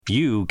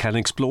you can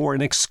explore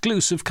an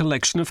exclusive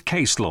collection of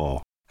case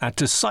law at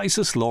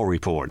Decisis Law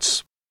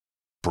Reports.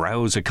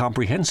 Browse a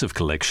comprehensive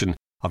collection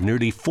of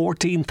nearly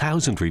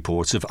 14,000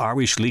 reports of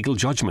Irish legal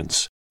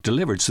judgments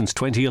delivered since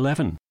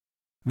 2011.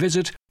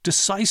 Visit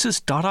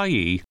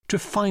decisis.ie to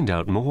find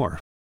out more.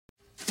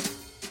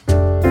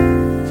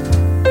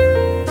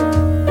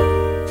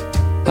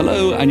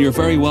 Hello, and you're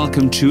very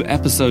welcome to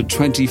episode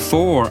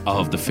 24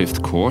 of The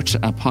Fifth Court,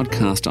 a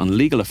podcast on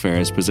legal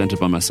affairs presented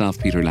by myself,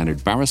 Peter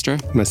Leonard, barrister.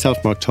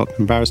 Myself, Mark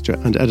Tottenham, barrister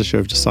and editor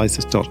of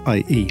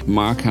Decisis.ie.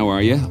 Mark, how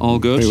are you? All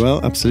good? Very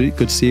well, absolutely.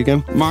 Good to see you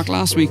again. Mark,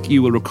 last week,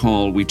 you will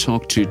recall, we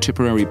talked to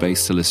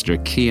Tipperary-based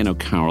solicitor Cian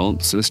O'Carroll,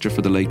 solicitor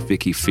for the late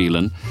Vicky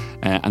Phelan,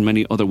 and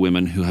many other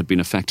women who had been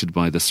affected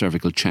by the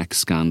cervical check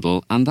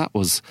scandal, and that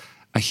was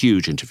a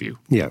huge interview.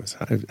 Yeah, it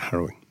was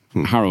harrowing.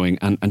 Harrowing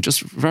and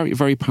just very,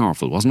 very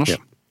powerful, wasn't it?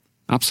 Yeah.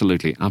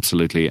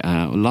 Absolutely.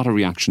 A lot of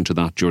reaction to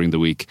that during the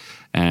week,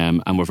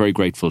 and we're very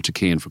grateful to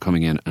Cian for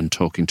coming in and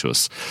talking to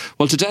us.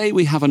 Well, today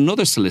we have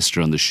another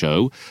solicitor on the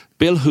show,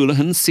 Bill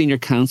Holohan, Senior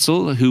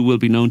Counsel, who will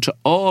be known to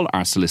all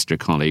our solicitor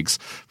colleagues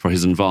for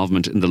his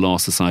involvement in the Law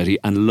Society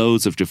and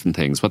loads of different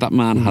things. What that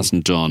man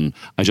hasn't done,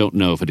 I don't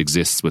know if it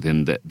exists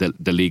within the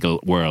legal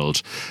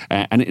world.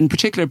 And in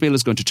particular, Bill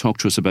is going to talk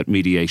to us about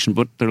mediation,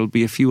 but there will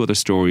be a few other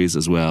stories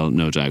as well,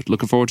 no doubt.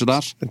 Looking forward to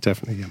that?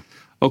 Definitely, yeah.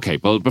 Okay,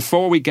 well,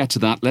 before we get to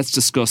that, let's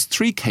discuss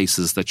three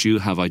cases that you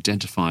have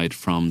identified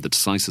from the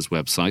Decisis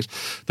website.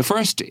 The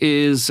first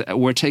is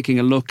we're taking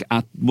a look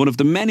at one of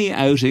the many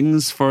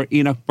outings for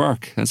Enoch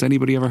Burke. Has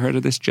anybody ever heard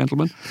of this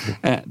gentleman?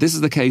 This is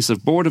the case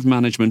of Board of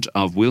Management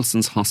of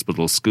Wilson's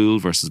Hospital School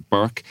versus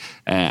Burke,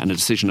 and a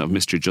decision of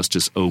Mr.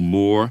 Justice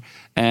O'Moore.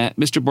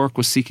 Mr. Burke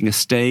was seeking a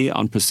stay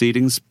on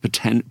proceedings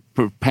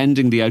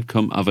pending the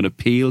outcome of an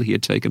appeal he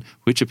had taken.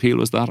 Which appeal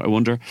was that, I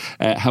wonder?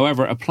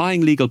 However,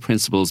 applying legal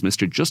principles,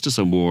 Mr. Justice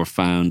O'Moore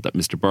found that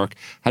Mr. Burke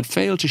had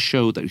failed to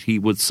show that he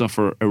would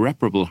suffer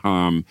irreparable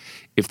harm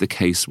if the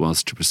case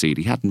was to proceed.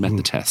 He hadn't met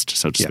the test,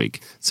 so to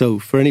speak. So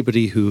for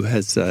anybody who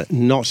has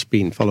not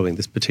been following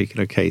this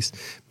particular case,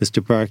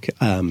 Mr. Burke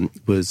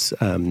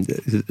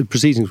the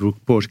proceedings were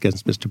brought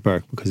against Mr.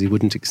 Burke because he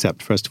wouldn't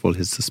accept, first of all,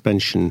 his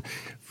suspension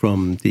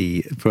from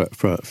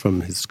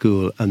his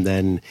school, and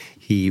then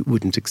he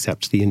wouldn't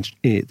accept the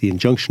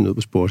injunction that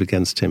was brought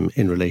against him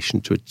in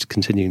relation to it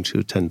continuing to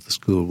attend the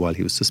school while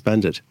he was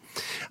suspended.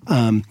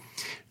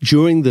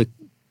 During the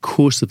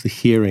course of the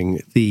hearing,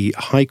 the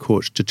High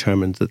Court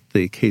determined that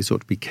the case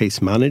ought to be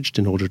case managed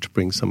in order to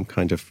bring some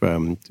kind of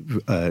to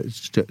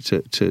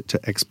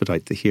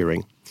expedite the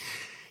hearing.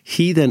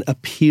 He then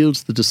appealed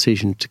the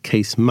decision to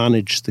case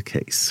manage the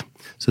case.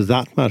 So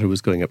that matter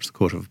was going up to the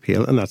Court of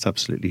Appeal, and that's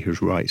absolutely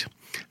his right.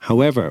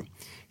 However,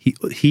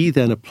 he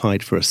then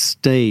applied for a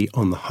stay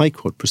on the High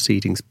Court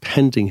proceedings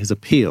pending his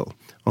appeal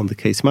on the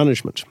case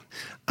management.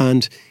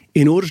 And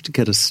in order to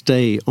get a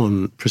stay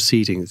on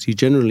proceedings, you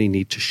generally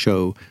need to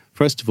show,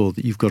 first of all,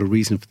 that you've got a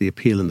reason for the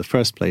appeal in the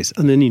first place,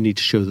 and then you need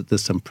to show that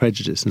there's some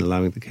prejudice in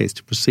allowing the case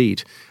to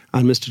proceed.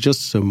 And Mr.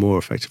 Justice O'Moore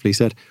effectively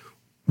said,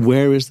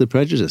 where is the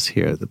prejudice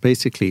here? That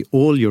basically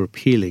all you're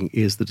appealing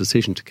is the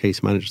decision to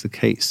case manage the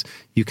case.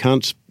 You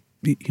can't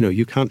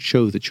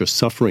show that you're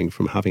suffering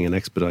from having an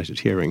expedited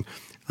hearing.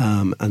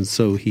 And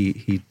so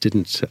he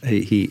didn't.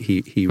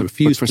 He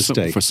refused to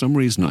stay. For some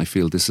reason, I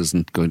feel this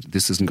isn't going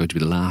to be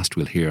the last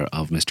we'll hear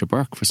of Mr.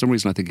 Burke. For some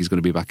reason, I think he's going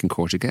to be back in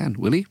court again.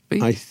 Will he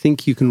be? I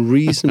think you can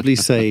reasonably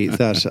say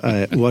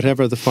that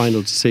whatever the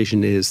final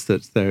decision is,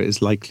 that there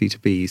is likely to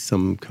be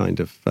some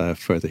kind of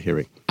further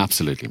hearing.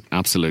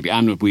 Absolutely,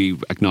 and we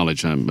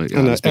acknowledge. And being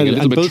a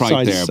little bit both trite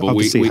sides there, but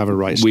obviously have a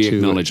right. We to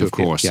acknowledge, of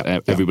appeal. course,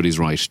 everybody's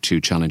right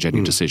to challenge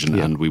any decision,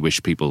 and we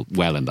wish people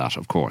well in that,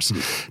 of course.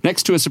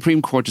 Next to a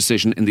Supreme Court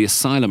decision in the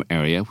asylum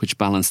area, which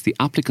balanced the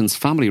applicant's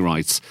family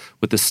rights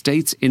with the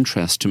state's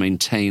interest to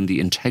maintain the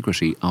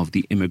integrity of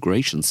the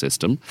immigration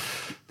system.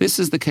 This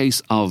is the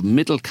case of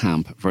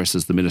Middlecamp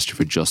versus the Minister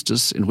for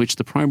Justice, in which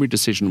the primary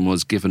decision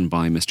was given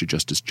by Mr.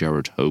 Justice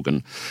Gerard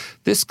Hogan.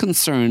 This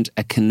concerned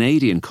a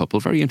Canadian couple,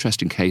 very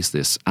interesting case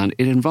this, and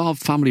it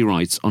involved family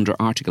rights under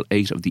Article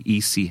 8 of the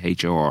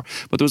ECHR.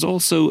 But there was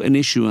also an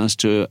issue as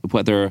to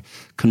whether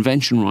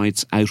convention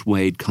rights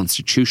outweighed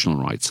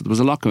constitutional rights. So there was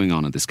a lot going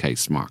on in this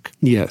case, Mark.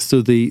 Yeah,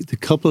 so the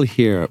couple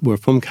here were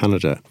from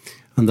Canada,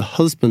 and the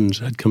husband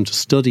had come to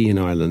study in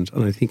Ireland,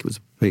 and I think it was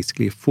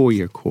basically a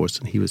 4-year course,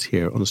 and he was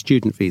here on a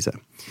student visa.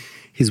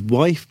 His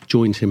wife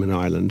joined him in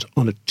Ireland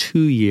on a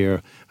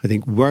 2-year, I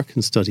think, work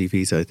and study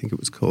visa, I think it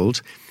was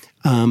called.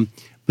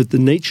 But the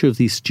nature of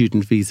these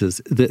student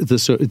visas,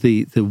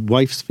 the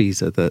wife's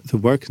visa, the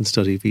work and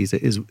study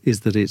visa,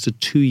 is that it's a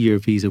 2-year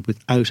visa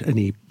without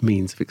any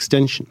means of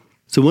extension.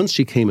 So once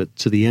she came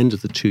to the end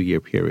of the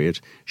 2-year period,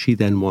 she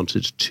then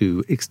wanted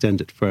to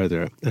extend it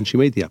further, and she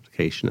made the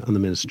application, and the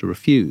minister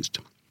refused.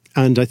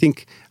 And I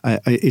think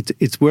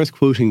it's worth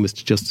quoting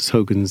Mr. Justice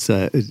Hogan's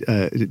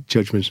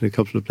judgment in a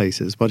couple of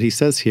places. What he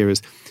says here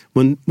is,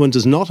 one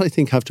does not, I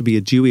think, have to be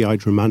a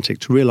dewy-eyed romantic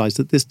to realise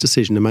that this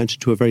decision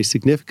amounted to a very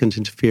significant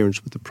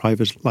interference with the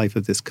private life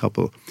of this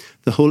couple.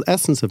 The whole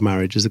essence of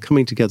marriage is a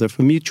coming together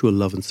for mutual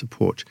love and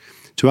support.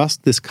 To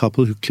ask this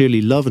couple, who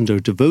clearly love and are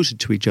devoted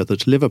to each other,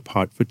 to live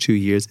apart for 2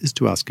 years is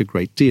to ask a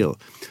great deal.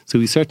 So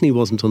he certainly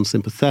wasn't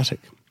unsympathetic.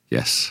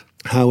 Yes.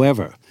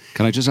 However...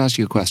 Can I just ask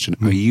you a question?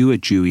 Are you a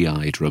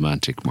dewy-eyed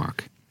romantic,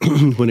 Mark?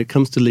 When it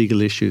comes to legal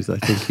issues, I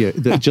think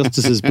the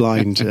justice is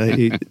blind.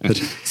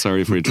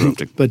 Sorry for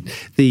interrupting. But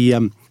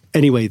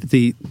anyway,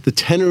 the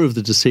tenor of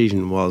the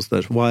decision was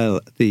that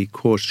while the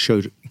court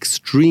showed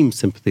extreme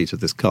sympathy to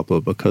this couple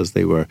because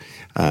they were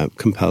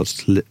compelled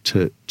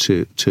to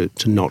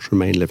not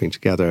remain living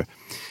together,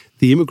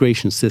 the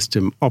immigration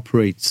system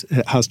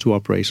has to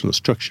operate on a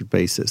structured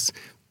basis.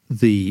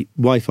 The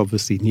wife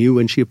obviously knew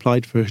when she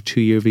applied for her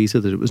 2-year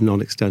visa that it was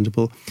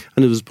non-extendable,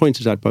 and it was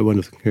pointed out by one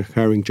of the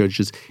concurring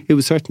judges, it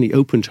was certainly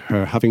open to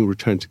her, having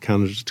returned to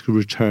Canada, to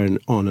return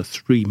on a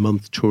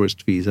 3-month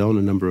tourist visa on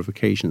a number of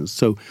occasions.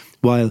 So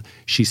while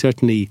she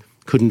certainly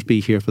couldn't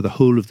be here for the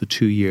whole of the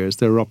 2 years,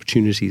 there are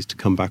opportunities to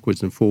come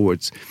backwards and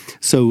forwards.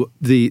 So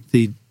the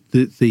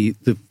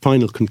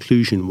final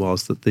conclusion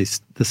was that the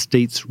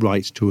state's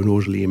right to an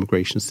orderly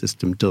immigration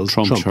system does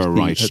trump her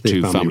right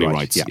to family right.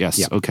 rights. Yeah, yes.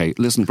 Yeah. Okay.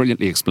 Listen,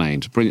 brilliantly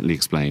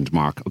explained,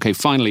 Mark. Okay.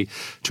 Finally,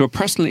 to a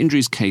personal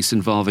injuries case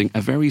involving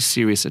a very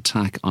serious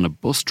attack on a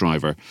bus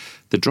driver.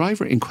 The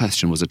driver in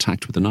question was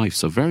attacked with a knife,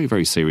 so very,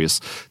 very serious.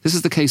 This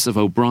is the case of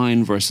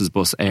O'Brien versus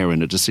Bus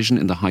Éireann, a decision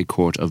in the High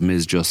Court of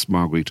Ms. Justice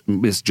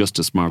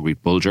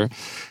Marguerite Bulger.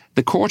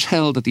 The court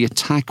held that the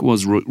attack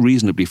was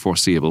reasonably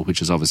foreseeable,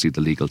 which is obviously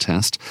the legal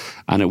test,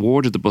 and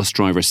awarded the bus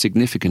driver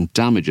significant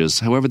damages.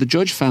 However, the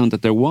judge found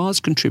that there was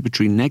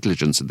contributory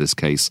negligence in this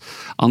case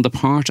on the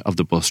part of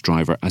the bus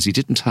driver, as he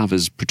didn't have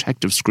his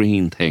protective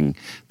screen thing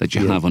that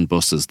you have on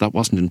buses. That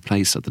wasn't in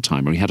place at the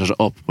time, or he had it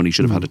up when he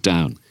should have had it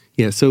down.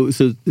 Yeah, so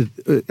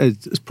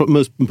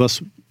most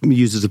bus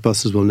users of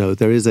buses will know,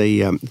 there is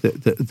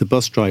the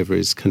bus driver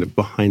is kind of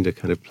behind a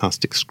kind of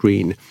plastic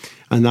screen,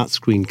 and that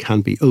screen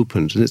can be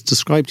opened, and it's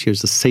described here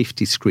as a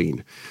safety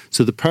screen.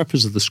 So the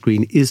purpose of the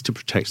screen is to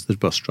protect the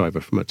bus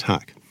driver from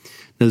attack.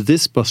 Now,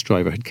 this bus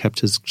driver had kept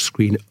his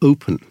screen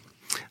open,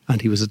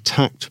 and he was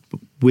attacked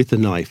with a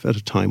knife at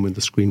a time when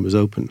the screen was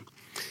open.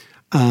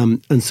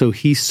 And so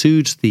he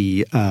sued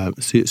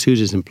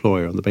his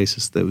employer on the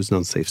basis that it was an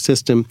unsafe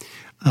system.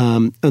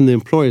 And the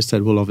employer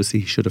said, well,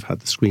 obviously he should have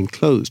had the screen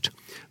closed.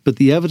 But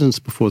the evidence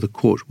before the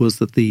court was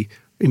that the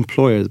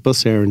employer, the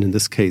Bus Éireann in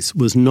this case,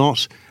 was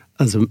not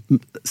as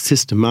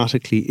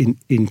systematically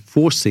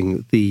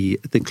enforcing the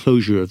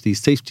closure of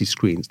these safety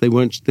screens.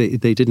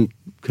 They didn't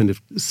kind of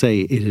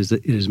say it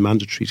is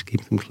mandatory to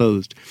keep them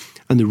closed.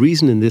 And the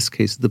reason in this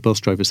case that the bus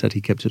driver said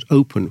he kept it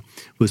open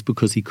was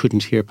because he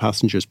couldn't hear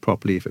passengers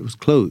properly if it was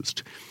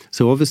closed.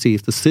 So obviously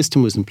if the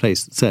system was in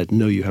place that said,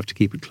 no, you have to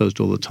keep it closed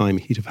all the time,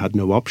 he'd have had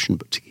no option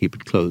but to keep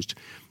it closed.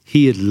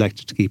 He had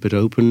elected to keep it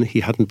open.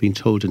 He hadn't been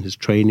told in his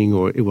training,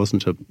 or it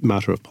wasn't a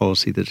matter of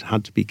policy that it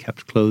had to be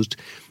kept closed.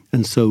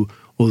 And so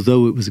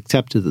although it was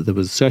accepted that there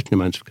was a certain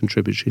amount of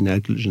contributory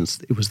negligence,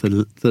 it was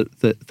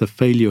the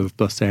failure of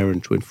Bus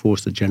Éireann to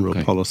enforce a general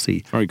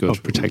policy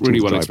of protecting really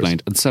the well drivers.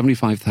 Explained. And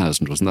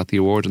 75,000, wasn't that the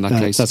award in that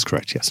case? That's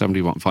correct, yes.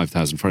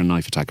 75,000 for a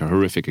knife attack, a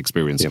horrific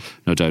experience,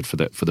 no doubt, for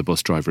the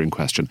bus driver in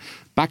question.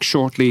 Back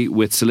shortly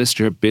with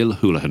solicitor Bill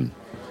Holohan.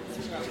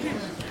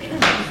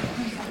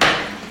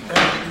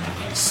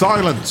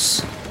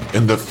 Silence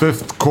in the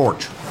Fifth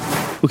Court.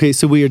 Okay,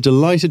 so we are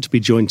delighted to be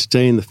joined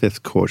today in the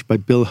Fifth Court by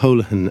Bill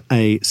Holohan,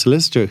 a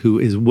solicitor who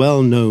is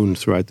well known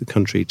throughout the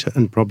country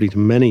and probably to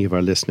many of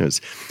our listeners.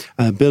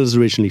 Bill is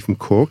originally from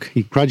Cork.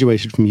 He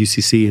graduated from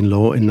UCC in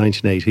law in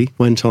 1980,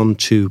 went on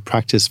to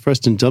practice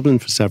first in Dublin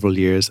for several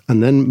years,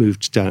 and then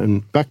moved down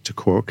back to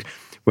Cork,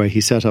 where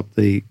he set up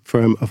the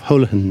firm of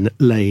Holohan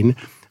Lane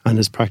and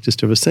has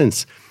practiced ever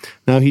since.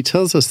 Now, he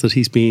tells us that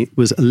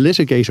was a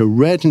litigator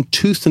red in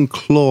tooth and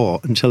claw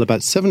until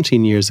about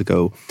 17 years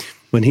ago,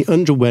 when he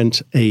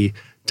underwent a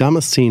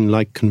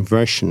Damascene-like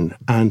conversion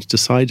and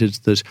decided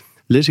that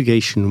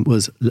litigation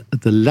was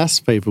the less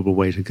favourable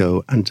way to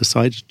go, and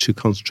decided to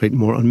concentrate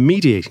more on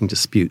mediating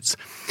disputes.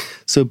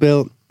 So,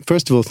 Bill,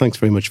 first of all, thanks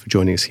very much for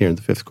joining us here in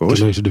the Fifth Court.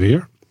 Delighted to be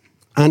here.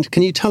 And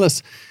can you tell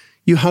us,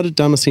 you had a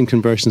Damascene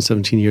conversion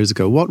 17 years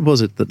ago. What was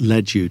it that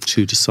led you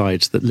to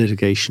decide that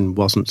litigation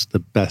wasn't the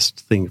best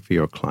thing for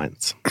your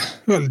clients?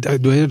 Well, the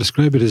way I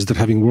describe it is that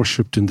having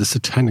worshipped in the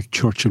satanic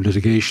church of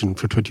litigation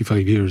for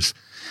 25 years,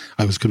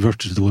 I was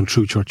converted to the one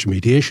true church of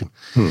mediation.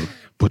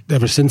 But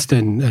ever since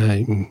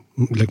then,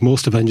 like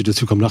most evangelists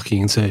who come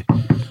knocking and say,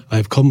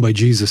 I've come by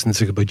Jesus, and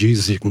say, by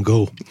Jesus you can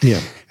go.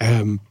 Yeah.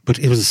 But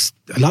it was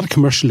a lot of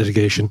commercial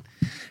litigation.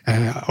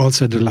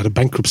 Also did a lot of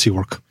bankruptcy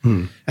work.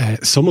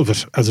 Some of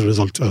it as a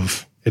result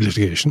of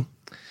litigation.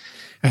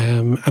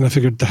 And I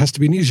figured there has to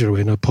be an easier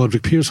way. Now,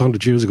 Padraig Pearse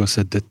 100 years ago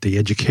said that the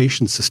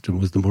education system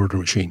was the murder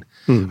machine.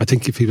 I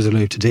think if he was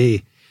alive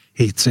today,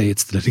 he'd say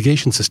it's the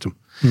litigation system.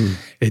 In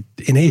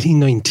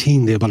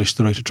 1819, they abolished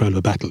the right of trial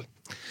of battle,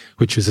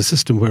 which was a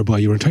system whereby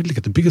you were entitled to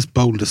get the biggest,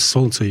 boldest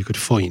so-and-so you could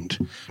find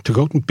to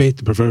go out and bait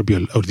the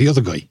proverbial out of the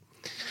other guy,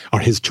 or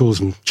his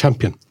chosen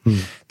champion.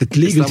 The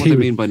legal Is that what theory,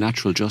 they mean by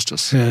natural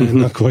justice?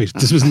 not quite.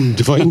 This wasn't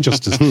divine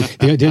justice.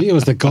 The idea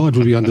was that God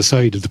will be on the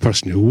side of the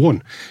person who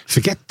won.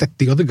 Forget that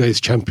the other guy's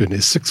champion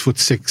is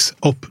 6'6",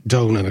 up,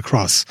 down and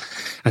across,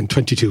 and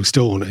 22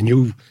 stone, and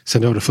you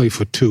send out a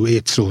 5'2",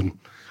 8 stone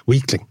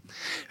weakling.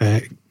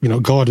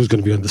 God was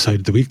going to be on the side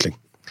of the weakling.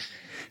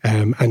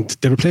 And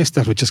they replaced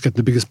that with just getting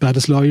the biggest,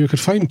 baddest lawyer you could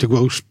find to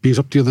go out, beat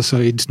up the other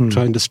side,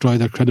 try and destroy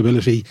their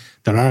credibility,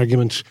 their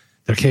argument,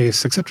 their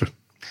case, etc.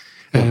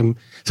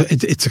 So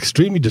it's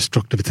extremely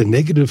destructive. It's a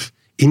negative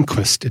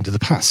inquest into the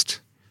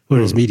past,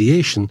 whereas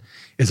mediation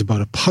is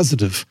about a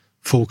positive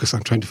focus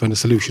on trying to find a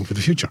solution for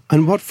the future.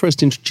 And what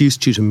first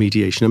introduced you to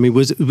mediation? I mean,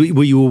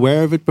 were you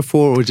aware of it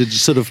before, or did it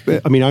sort of...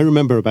 I mean, I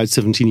remember about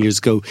 17 years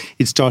ago,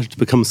 it started to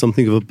become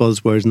something of a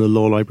buzzword in the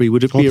law library.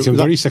 Would it be... It became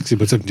very sexy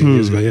about 17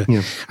 years ago,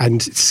 yeah.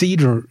 And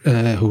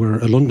CEDAR, who were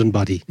a London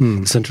body,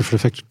 the Centre for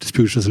Effective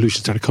Dispute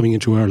Resolution, started coming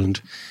into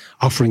Ireland,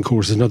 offering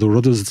courses. Now, there were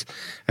others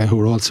who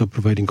were also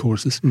providing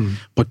courses.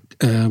 But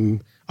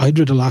I'd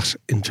read a lot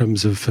in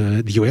terms of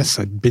the US.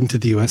 I'd been to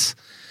the US,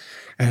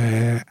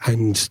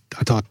 and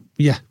I thought,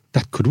 yeah,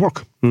 that could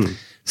work.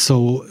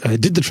 So I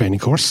did the training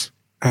course,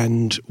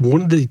 and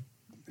one of the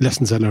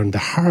lessons I learned the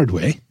hard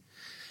way,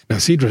 now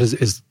CEDAR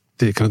is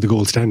the kind of the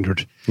gold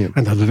standard, and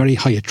they have a very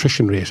high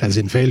attrition rate, as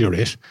in failure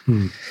rate.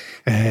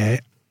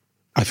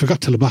 I forgot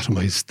to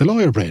lobotomise the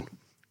lawyer brain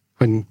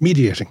when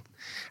mediating,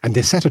 and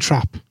they set a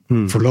trap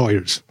for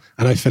lawyers,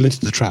 and I fell into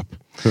the trap.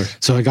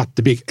 So I got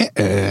the big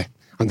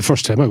on the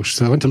first time out.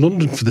 So I went to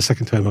London for the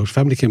second time out.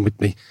 Family came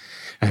with me,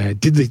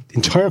 did the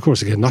entire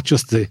course again, not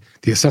just the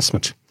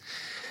assessment.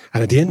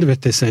 And at the end of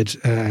it, they said,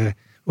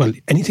 well,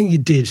 anything you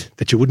did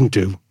that you wouldn't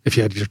do if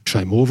you had your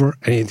time over,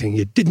 anything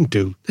you didn't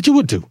do that you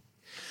would do.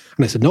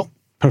 And I said, no,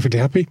 perfectly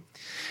happy.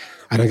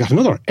 And I got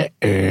another,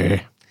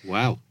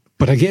 Wow.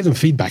 But I gave them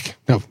feedback.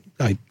 Now,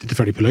 I did it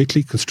very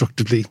politely,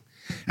 constructively,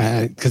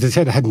 because they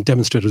said I hadn't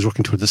demonstrated I was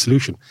working toward the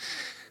solution.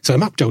 So I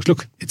mapped out,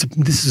 look,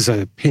 this is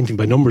a painting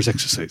by numbers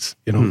exercise.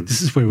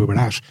 This is where we were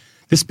at.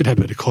 This bit had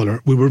a bit of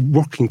colour. We were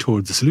working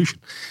towards the solution.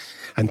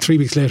 And 3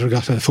 weeks later, I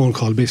got a phone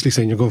call basically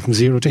saying you're going from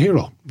zero to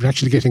hero. You're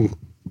actually getting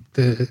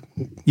the...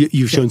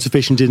 You've shown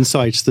sufficient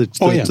insight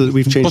that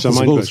we've changed our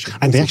mind.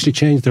 And they actually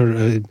changed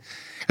their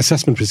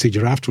assessment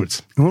procedure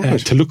afterwards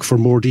to look for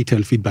more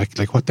detailed feedback,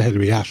 like what the hell are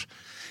we at,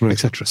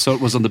 etc. So it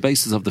was on the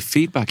basis of the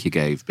feedback you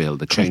gave, Bill,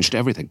 that changed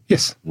everything?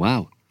 Yes.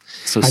 Wow.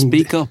 So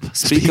speak up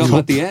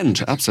at the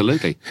end,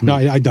 absolutely. No,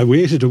 I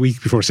waited a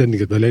week before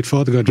sending it. My late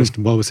father got dressed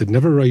in Bob said,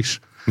 never write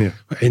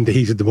in the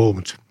heat of the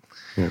moment.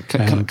 Yeah.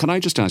 Can I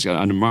just ask you,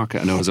 and Mark,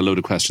 I know has a load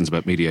of questions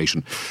about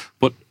mediation,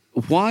 but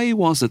why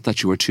was it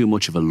that you were too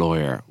much of a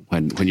lawyer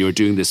when you were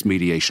doing this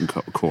mediation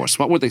course?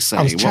 What were they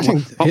saying?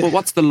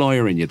 What's the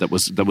lawyer in you that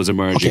was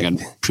emerging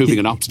and proving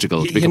an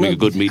obstacle to becoming a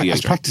good mediator?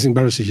 As practicing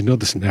barristers, you know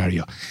the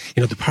scenario.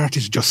 The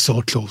parties are just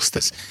so close.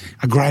 There's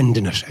a grand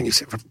in it, and you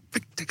say,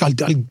 I'll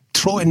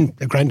throw in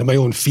a grand of my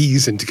own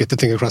fees in to get the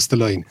thing across the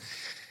line.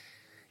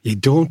 You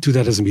don't do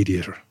that as a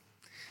mediator.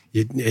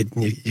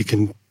 You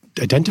can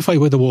identify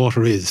where the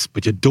water is,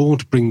 but you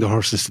don't bring the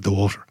horses to the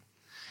water.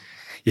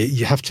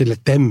 You have to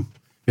let them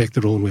make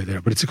their own way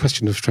there. But it's a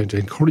question of trying to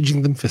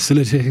encouraging them,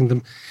 facilitating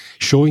them,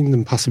 showing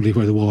them possibly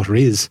where the water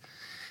is.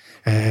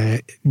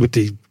 With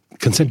the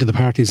consent of the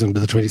parties under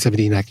the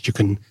 2017 Act, you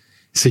can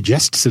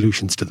suggest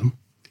solutions to them.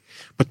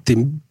 But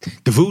the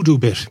voodoo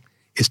bit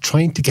is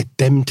trying to get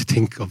them to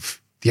think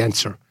of the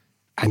answer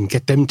and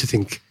get them to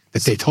think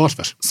that they thought of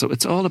it. So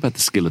it's all about the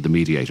skill of the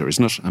mediator,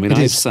 isn't it? I mean,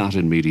 I've sat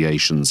in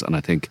mediations and I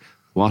think,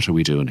 what are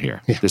we doing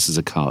here? Yeah. This is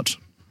a cod.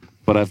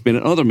 But I've been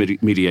in other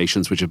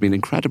mediations which have been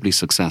incredibly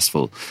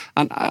successful.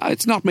 And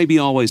it's not maybe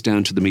always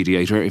down to the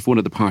mediator. If one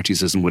of the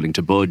parties isn't willing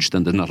to budge,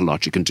 then there's not a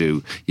lot you can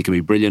do. You can be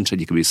brilliant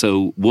and you can be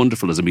so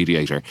wonderful as a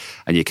mediator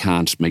and you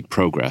can't make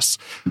progress.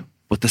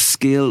 But the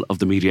skill of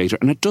the mediator,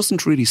 and it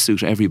doesn't really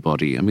suit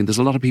everybody. I mean, there's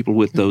a lot of people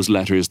with those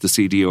letters, the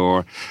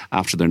CDR,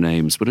 after their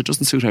names, but it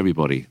doesn't suit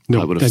everybody.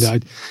 No,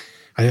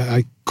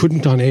 I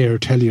couldn't on air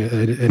tell you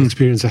an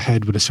experience I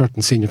had with a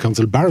certain senior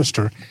counsel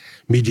barrister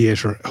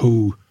mediator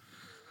who,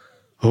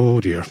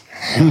 oh dear,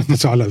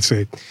 that's all I'll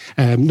say.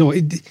 I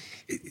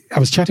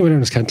was chatting with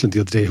Ernest Cantland the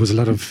other day, who has a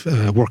lot of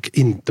work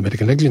in the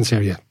medical negligence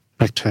area,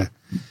 back to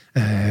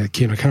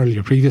Ciara Carroll,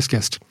 your previous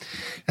guest.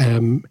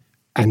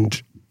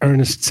 And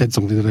Ernest said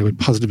something that I would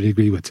positively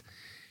agree with.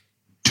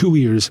 2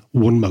 ears,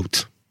 one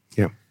mouth.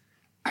 Yeah.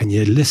 And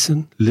you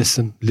listen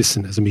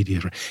as a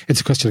mediator. It's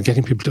a question of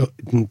getting people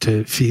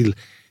to feel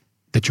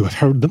that you have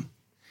heard them,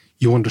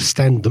 you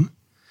understand them,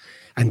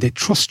 and they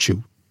trust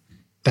you,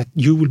 that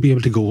you will be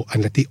able to go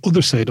and let the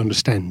other side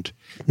understand,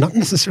 not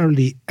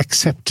necessarily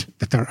accept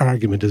that their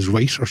argument is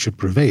right or should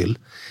prevail,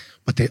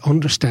 but they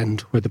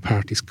understand where the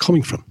party's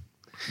coming from.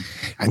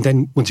 And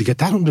then once you get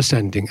that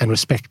understanding and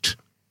respect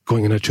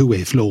going in a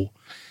two-way flow,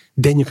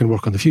 then you can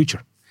work on the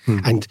future.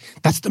 And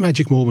that's the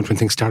magic moment when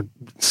things start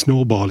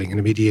snowballing in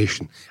a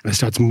mediation and it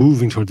starts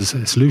moving towards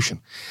a solution.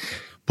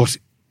 But,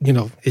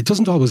 it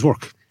doesn't always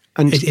work.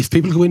 And if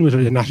people go in with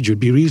an attitude,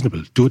 be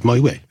reasonable, do it my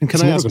way. And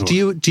can I ask, do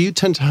you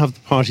tend to have the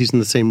parties in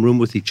the same room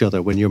with each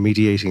other when you're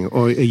mediating,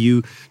 or are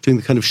you doing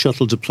the kind of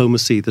shuttle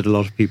diplomacy that a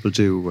lot of people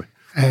do?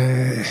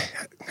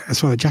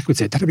 As what Jack would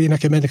say, that'd be an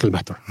ecumenical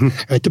matter.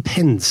 It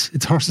depends.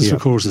 It's horses for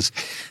courses.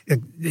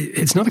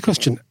 It's not a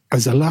question,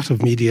 as a lot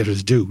of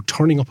mediators do,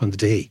 turning up on the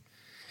day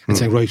and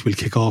saying, right, we'll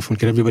kick off and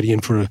get everybody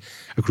in for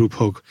a group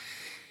hug.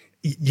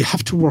 You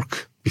have to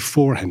work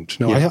beforehand.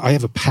 Now, I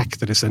have a pack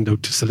that I send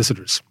out to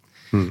solicitors.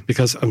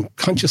 Because I'm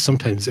conscious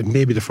sometimes it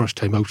may be the first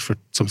time out for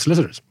some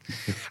solicitors.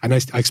 And I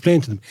explain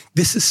to them,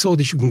 this is so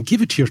that you can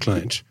give it to your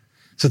client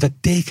so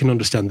that they can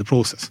understand the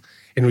process.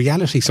 In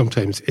reality,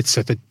 sometimes it's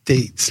so that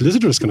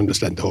solicitors can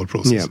understand the whole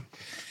process.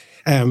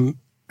 And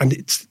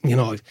it's,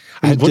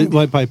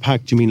 by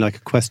pack, do you mean like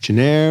a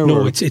questionnaire?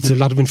 No, it's a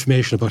lot of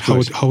information about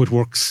how it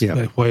works,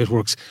 why it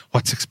works,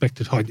 what's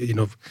expected,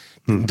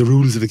 the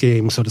rules of the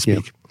game, so to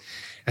speak.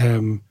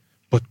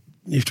 But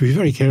you have to be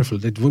very careful.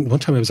 One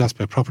time I was asked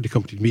by a property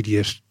company to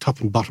mediate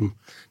top and bottom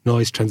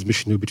noise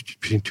transmission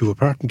between two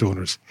apartment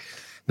owners.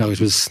 Now,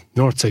 it was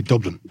north side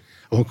Dublin.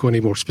 I won't go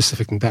any more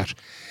specific than that.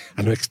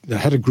 And I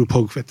had a group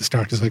hug at the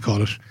start, as I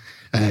call it,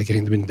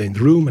 getting them in the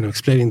room, and I'm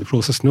explaining the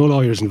process. No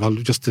lawyers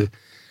involved, just the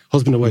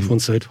husband and wife one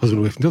side, husband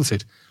and wife on the other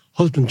side.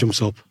 Husband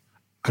jumps up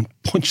and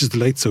punches the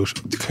lights out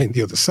of the guy on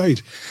the other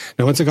side.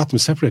 Now, once I got them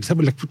separated, I said,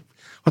 well,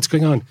 what's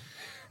going on?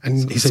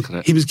 And he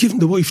said he was giving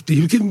the wife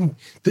the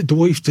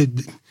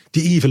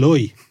evil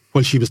eye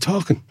while she was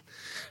talking.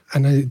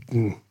 And I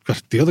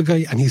got the other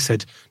guy, and he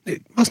said,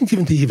 it wasn't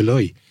given the evil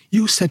eye.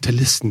 You said to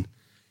listen,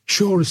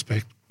 show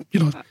respect,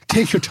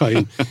 take your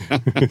time.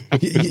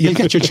 You'll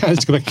get your chance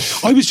to go back.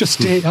 I was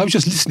just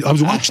listening. I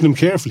was watching them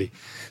carefully.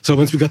 So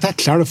once we got that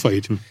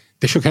clarified,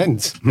 they shook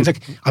hands. It's like,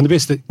 on the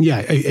basis that,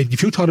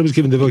 if you thought I was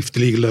giving the wife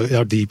the legal eye,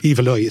 or the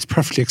evil eye, it's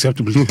perfectly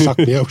acceptable to knock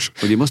me out.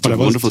 Well, you must have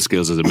wonderful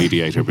skills as a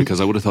mediator, because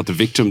I would have thought the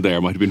victim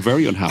there might have been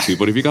very unhappy,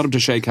 but if you got him to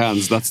shake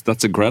hands,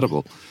 that's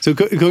incredible. So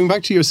going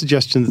back to your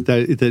suggestion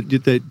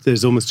that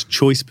there's almost a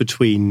choice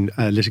between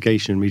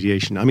litigation and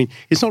mediation, I mean,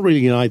 it's not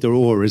really an either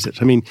or, is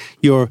it? I mean,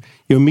 your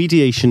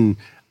mediation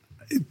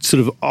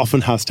sort of often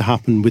has to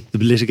happen with the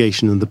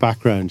litigation in the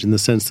background, in the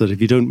sense that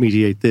if you don't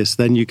mediate this,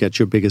 then you get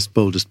your biggest,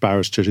 boldest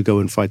barrister to go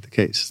and fight the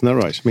case. Isn't that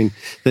right? I mean,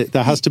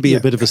 there has to be a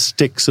bit of a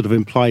stick sort of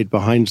implied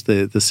behind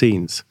the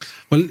scenes.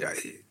 Well,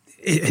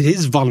 it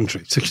is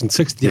voluntary. Section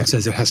 60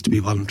 says it has to be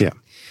voluntary.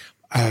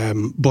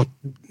 But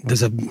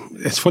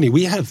it's funny,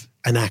 we have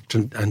an act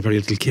and very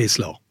little case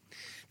law.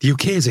 The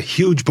UK has a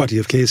huge body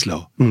of case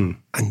law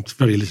and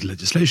very little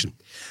legislation.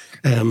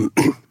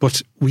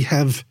 But we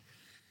have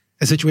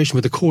a situation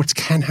where the courts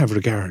can have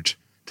regard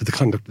to the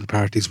conduct of the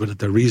parties, whether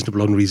they're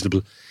reasonable,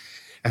 unreasonable,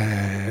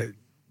 whether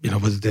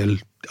they'll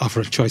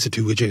offer a choice of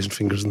two adjacent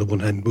fingers on the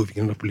one hand, moving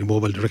in an upwardly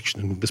mobile direction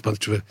in response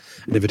to an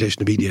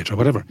invitation to mediate or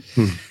whatever.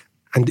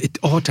 And it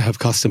ought to have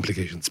cost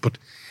implications. But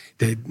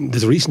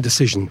there's a recent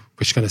decision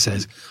which kind of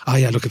says,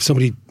 look, if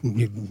somebody,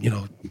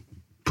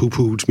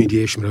 poo-pooed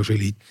mediation without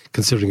really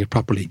considering it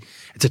properly,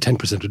 it's a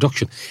 10%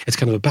 reduction. It's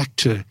kind of a back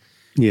to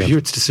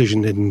Hewitt's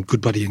decision in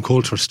Goodbody and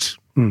Colthurst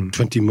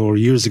 20 more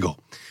years ago,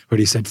 where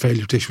he said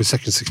failure to issue a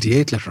Section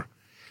 68 letter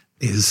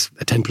is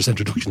a 10%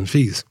 reduction in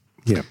fees.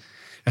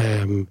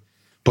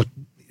 But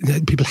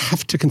people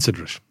have to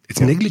consider it.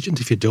 It's negligent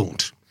if you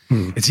don't.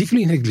 It's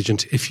equally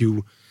negligent if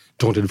you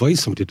don't advise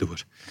somebody to do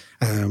it.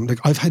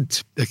 I've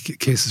had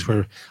cases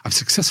where I've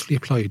successfully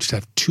applied to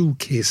have two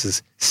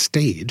cases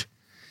stayed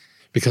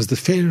because the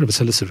failure of a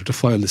solicitor to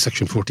file the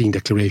Section 14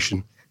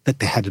 declaration that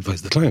they had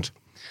advised the client.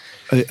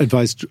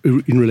 Advised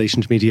in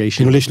relation to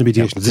mediation? In relation to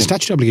mediation. There's a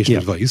statutory obligation to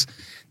advise.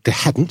 They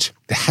hadn't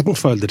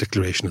filed the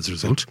declaration as a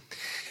result.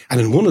 And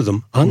in one of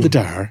them, on the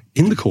DAR,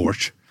 in the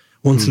court,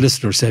 one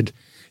solicitor said,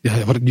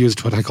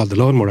 used what I call the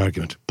lawnmower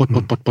argument, but,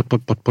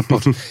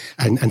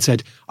 and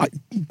said,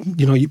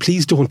 you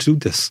please don't do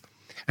this.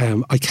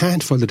 I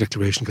can't file the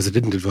declaration because I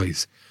didn't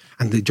advise.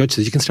 And the judge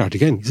says, you can start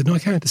again. He said, no, I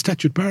can't. The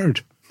statute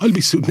barred. I'll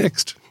be sued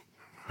next.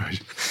 Right.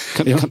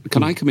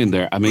 Can I come in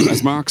there? I mean,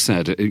 as Mark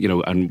said,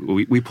 and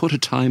we put a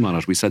time on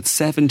it. We said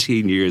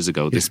 17 years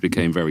ago this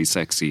became very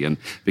sexy and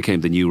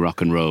became the new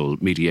rock and roll,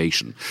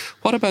 mediation.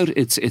 What about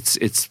its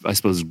I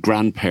suppose,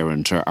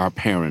 grandparent or our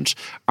parent,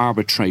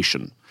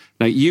 arbitration?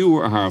 Now, you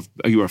are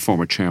a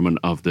former chairman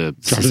of the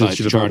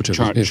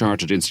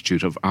Chartered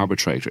Institute of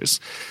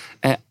Arbitrators.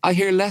 I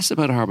hear less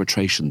about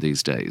arbitration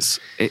these days.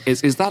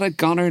 Is that a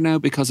goner now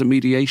because of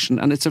mediation?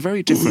 And it's a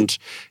very different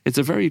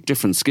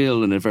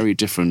skill and a very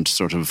different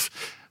sort of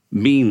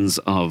means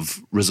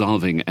of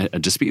resolving a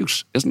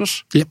dispute, isn't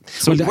it? Yep.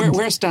 So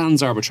where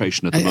stands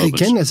arbitration at the moment?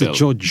 Again, as a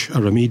judge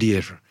or a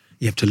mediator,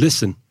 you have to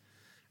listen.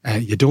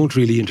 You don't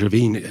really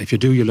intervene. If you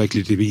do, you're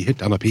likely to be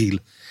hit on appeal.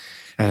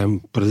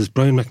 But as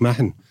Brian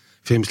McMahon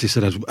famously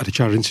said at a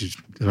Chartered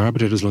Institute of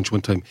Arbitrators lunch one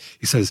time,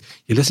 he says,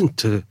 you listen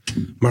to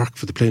Mark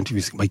for the plaintiff,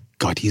 you think, my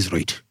God, he's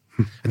right.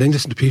 And then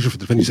listen to Peter for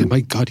the defendant and say,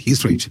 my God,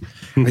 he's right.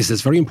 And he says,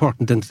 it's very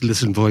important then to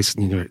listen to voice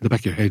in the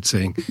back of your head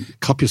saying,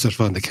 cop yourself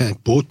on, they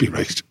can't both be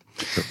right.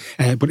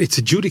 But it's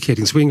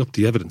adjudicating, swinging up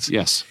the evidence.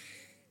 Yes.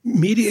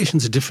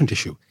 Mediation's a different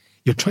issue.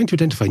 You're trying to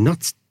identify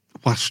not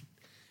what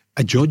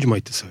a judge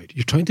might decide.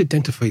 You're trying to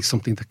identify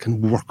something that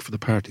can work for the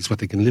parties, what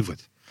they can live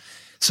with.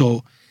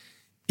 So,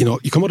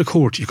 you come out of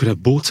court, you could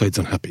have both sides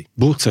unhappy,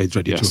 both sides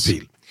ready to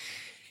appeal.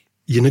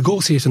 You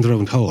negotiate in the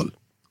round hall,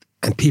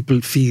 and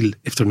people feel,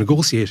 if they're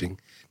negotiating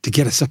to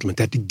get a settlement,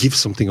 they have to give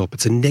something up.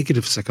 It's a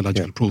negative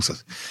psychological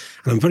process.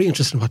 And I'm very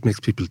interested in what makes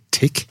people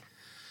tick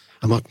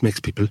and what makes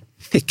people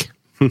thick.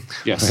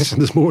 Yes. Right?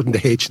 And there's more than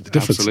the H in the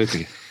difference.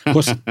 Absolutely.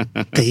 But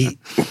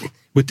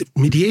with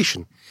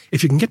mediation,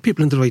 if you can get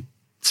people in the right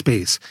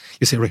space,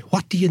 you say, right,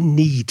 what do you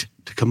need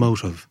to come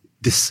out of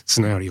this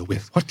scenario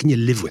with? What can you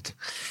live with?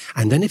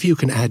 And then if you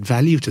can add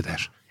value to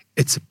that,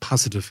 it's a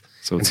positive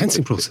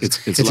enhancing process.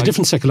 It's like, a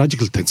different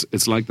psychological thing.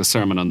 It's like the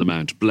Sermon on the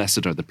Mount,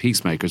 blessed are the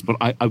peacemakers. But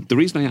the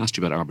reason I asked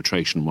you about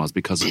arbitration was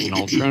because it's an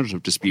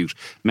alternative dispute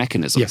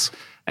mechanism. Yes.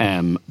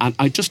 And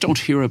I just don't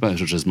hear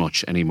about it as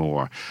much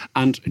anymore.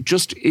 And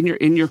just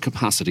in your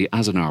capacity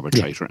as an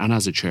arbitrator and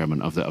as a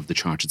chairman of the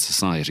Chartered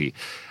Society,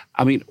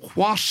 I mean,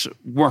 what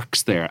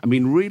works there? I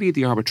mean, really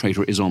the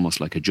arbitrator is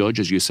almost like a judge,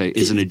 as you say,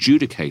 is an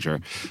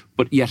adjudicator,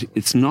 but yet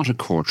it's not a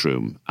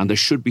courtroom and there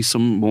should be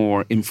some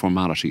more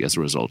informality as a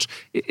result.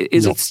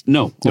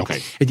 No. Okay.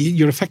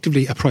 You're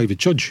effectively a private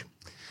judge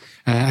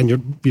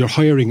and you're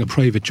hiring a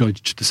private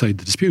judge to decide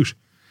the dispute.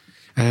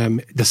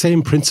 The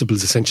same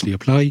principles essentially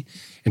apply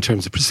in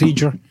terms of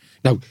procedure.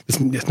 Now, it's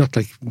not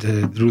like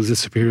the rules of the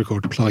Superior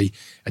Court apply.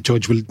 A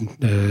judge will,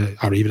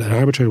 or even an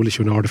arbitrator will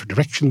issue an order for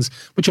directions,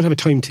 but you'll have a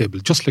timetable,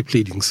 just like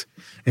pleadings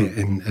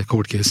in a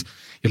court case.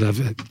 You'll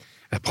have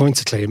a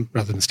points of claim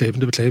rather than a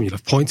statement of a claim. You'll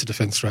have points of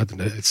defence rather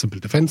than a simple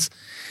defence.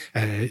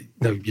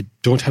 Now, you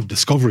don't have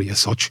discovery as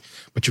such,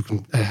 but you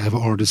can have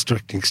orders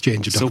directing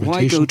exchange of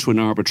documentation. So why go to an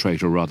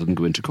arbitrator rather than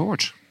go into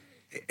court?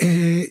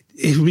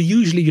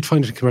 Usually you'd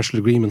find it in commercial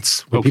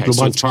agreements where people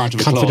want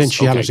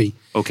confidentiality.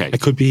 Okay.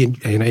 It could be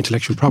in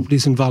intellectual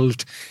properties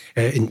involved,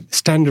 in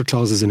standard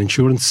clauses in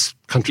insurance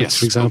contracts,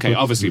 for example. Okay,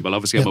 obviously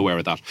I'm aware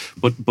of that.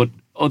 But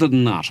other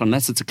than that,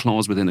 unless it's a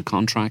clause within a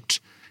contract,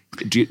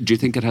 do you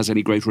think it has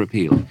any greater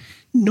appeal?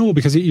 No,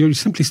 because you're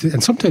simply,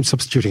 and sometimes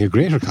substituting a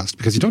greater cost,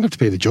 because you don't have to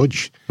pay the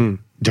judge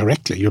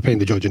directly. You're paying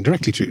the judge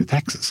indirectly through your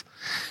taxes.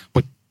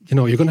 But, you're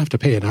going to have to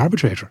pay an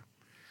arbitrator.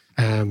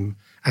 And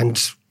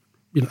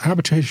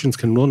arbitrations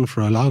can run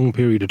for a long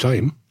period of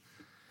time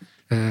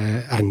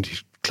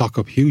and clock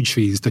up huge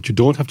fees that you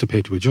don't have to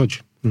pay to a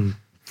judge.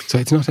 So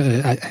it's not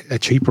a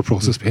cheaper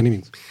process by any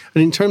means.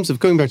 And in terms of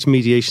going back to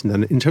mediation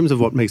then, in terms of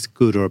what makes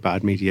good or a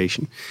bad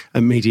mediator, I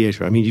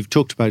mean, you've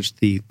talked about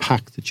the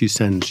pack that you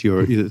send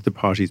the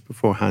parties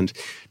beforehand.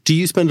 Do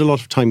you spend a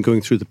lot of time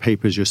going through the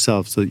papers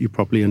yourself so that you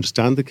properly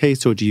understand the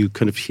case, or do you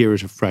kind of hear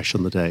it afresh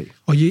on the day?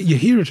 Oh, you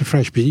hear it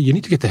afresh, but you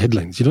need to get the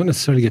headlines. You don't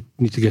necessarily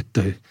need to get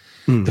the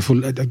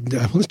full.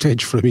 At one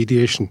stage for a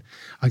mediation,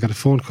 I got a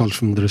phone call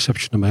from the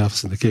reception of my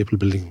office in the Capel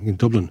building in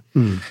Dublin.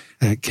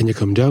 Can you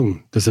come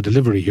down? There's a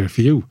delivery here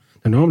for you.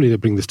 And normally they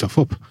bring the stuff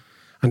up.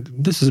 And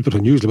this is a bit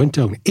unusual. I went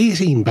down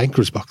 18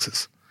 bankers'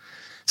 boxes.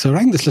 So I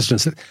rang the solicitor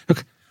and said,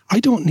 look, I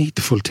don't need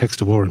the full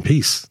text of War and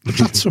Peace. The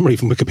plot summary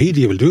from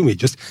Wikipedia will do me.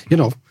 Just,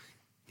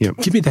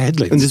 give me the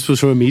headlines. And this was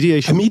for a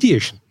mediation? A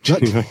mediation.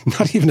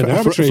 Not even an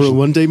arbitration. For a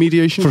one-day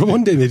mediation? For a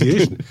one-day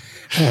mediation.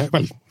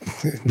 Well,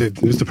 there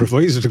was the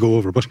proviso to go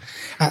over. But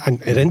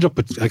and it ended up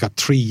with, I got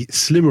 3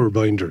 slimmer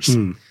binders.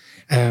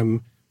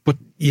 But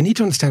you need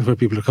to understand where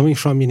people are coming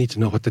from. You need to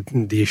know what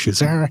the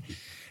issues are.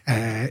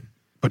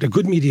 But a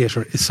good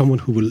mediator is someone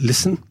who will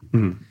listen,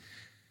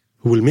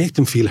 who will make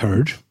them feel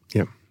heard,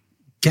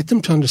 get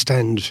them to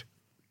understand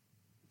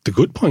the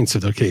good points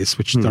of their case,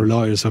 which their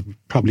lawyers have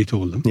probably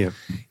told them,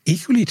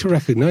 equally to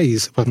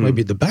recognise what might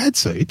be the bad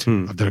side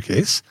of their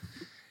case,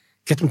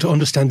 get them to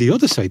understand the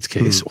other side's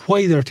case,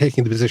 why they're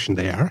taking the position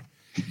they are.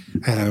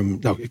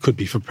 Now, it could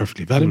be for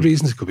perfectly valid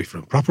reasons, it could be for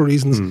improper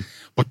reasons,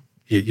 but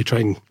you try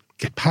and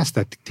get past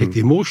that, take the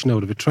emotion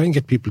out of it, try and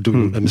get people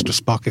doing a Mr.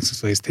 Spock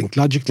exercise, think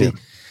logically,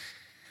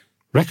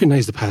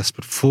 recognise the past,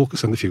 but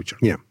focus on the future.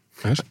 Yeah.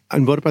 Right?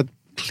 And what about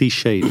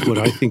cliched, what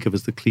I think of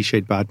as the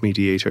cliched bad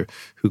mediator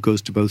who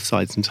goes to both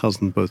sides and tells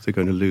them both they're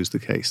going to lose the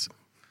case?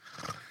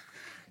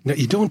 No,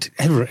 you don't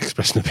ever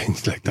express an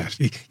opinion like that.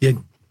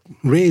 You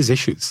raise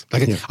issues.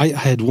 Like I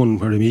had one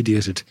where I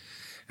mediated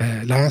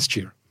last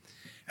year,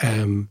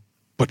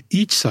 but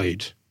each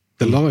side,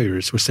 the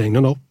lawyers were saying,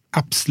 no,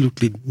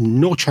 absolutely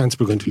no chance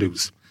we're going to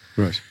lose.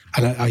 Right.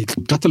 And I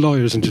got the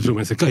lawyers into the room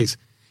and I said, guys,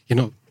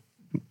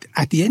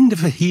 at the end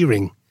of a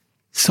hearing,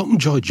 some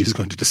judge is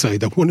going to decide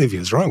that one of you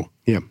is wrong.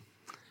 Yeah.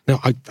 Now,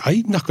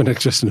 I'm not going to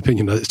express an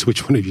opinion as to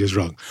which one of you is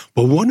wrong,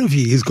 but one of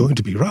you is going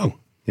to be wrong.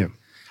 Yeah.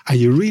 Are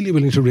you really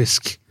willing to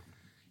risk,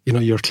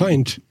 your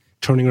client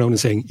turning around and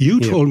saying, you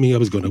told me I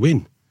was going to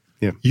win.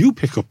 Yeah. You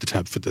pick up the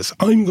tab for this.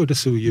 I'm going to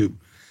sue you.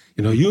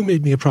 You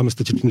made me a promise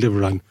that you didn't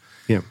deliver on.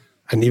 Yeah.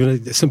 And even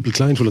a simple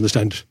client will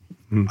understand,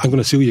 I'm going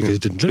to sue you because you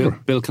didn't deliver.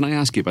 Bill, can I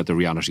ask you about the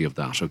reality of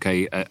that,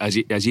 okay?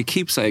 As you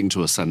keep saying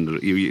to us,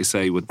 and you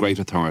say with great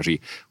authority,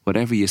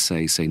 whatever you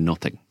say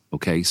nothing,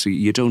 okay? So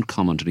you don't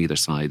comment on either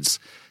side's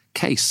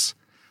case.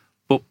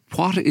 But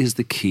what is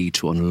the key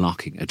to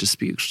unlocking a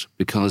dispute?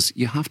 Because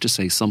you have to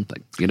say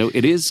something. You know,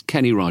 it is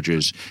Kenny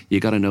Rogers. You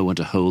got to know when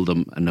to hold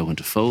them and know when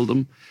to fold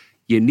them.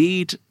 You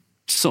need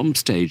some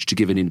stage to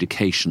give an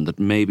indication that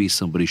maybe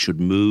somebody should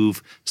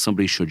move,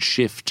 somebody should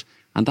shift,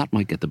 and that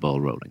might get the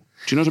ball rolling.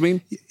 Do you know what I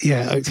mean?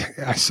 Yeah,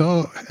 I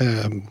saw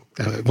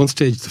at one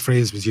stage the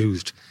phrase was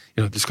used,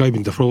 you know,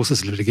 describing the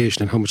process of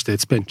litigation and how much they'd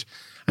spent.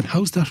 And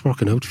how's that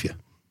working out for you?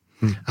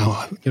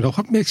 You know,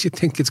 what makes you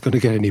think it's going to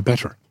get any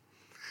better?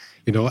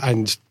 You know,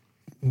 and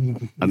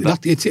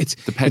it's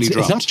the penny dropped.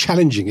 It's not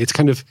challenging. It's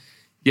kind of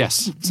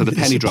yes. So the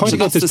penny drops. So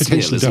that's the skill.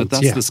 Isn't it?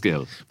 That's the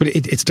skill. But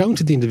it's down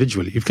to the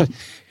individual. You've got.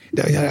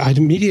 I had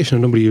a mediation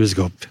a number of years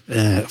ago.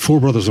 4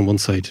 brothers on one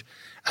side,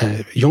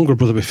 younger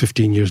brother by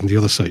 15 years on the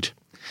other side,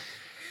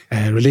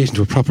 relating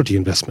to a property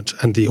investment.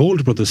 And the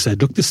older brother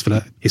said, "Look, this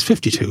fella is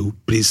 52,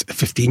 but he's a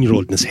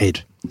 15-year-old in his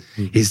head.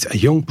 He's a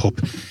young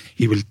pup.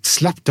 He will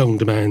slap down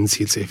demands.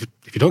 He'll say, if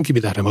you don't give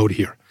me that, I'm out of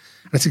here."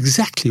 And that's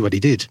exactly what he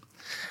did.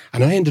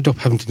 And I ended up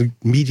having to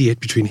mediate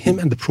between him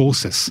and the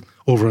process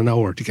over an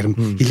hour to get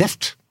him. He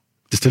left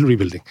the distillery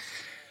building,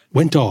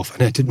 went off,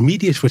 and I had to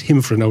mediate with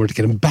him for an hour to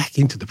get him back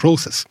into the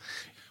process,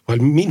 while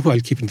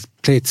meanwhile keeping the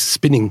plates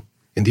spinning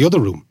in the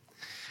other room.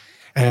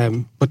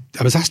 But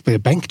I was asked by a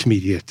bank to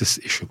mediate this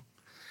issue,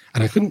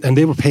 and I couldn't. And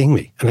they were paying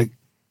me, and I,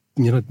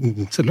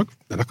 said, "Look,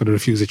 I'm not going to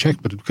refuse a check,"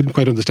 but I couldn't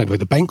quite understand why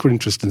the bank were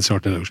interested in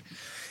sorting it out.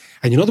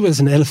 And there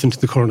was an elephant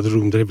in the corner of the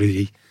room that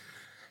everybody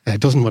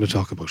doesn't want to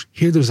talk about.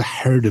 Here there's a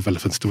herd of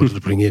elephants they wanted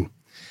to bring in.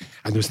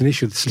 And there was an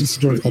issue, the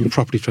solicitor on the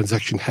property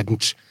transaction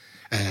hadn't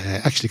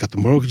actually got the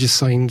mortgages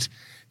signed.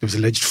 There was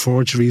alleged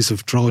forgeries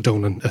of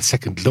drawdown on a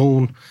second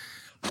loan,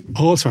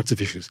 all sorts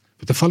of issues.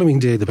 But the following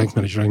day, the bank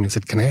manager rang and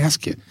said, "Can I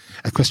ask you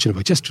a question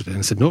about yesterday?" And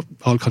I said, "No,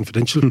 all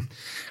confidential." And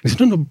he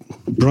said, No,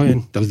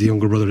 Brian, that was the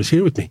younger brother, is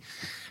here with me.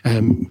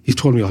 He's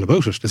told me all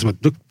about it. I said, "Well,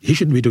 look, he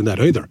shouldn't be doing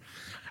that either."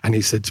 And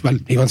he said, "Well,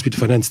 he wants me to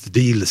finance the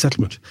deal, the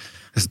settlement."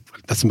 I said,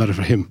 "Well, that's a matter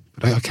for him."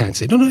 But I can't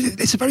say. No,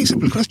 it's a very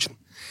simple question.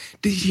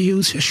 Did you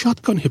use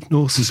shotgun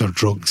hypnosis or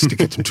drugs to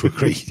get them to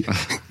agree?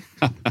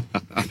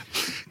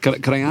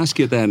 Can I ask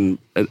you then,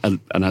 and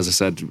as I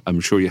said,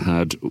 I'm sure you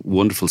had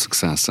wonderful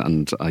success,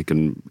 and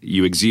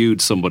you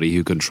exude somebody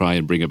who can try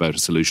and bring about a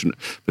solution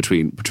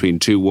between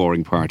two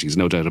warring parties,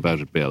 no doubt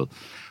about it, Bill.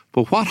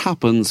 But what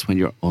happens when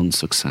you're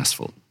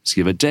unsuccessful? So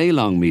you have a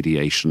day-long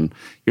mediation,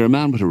 you're a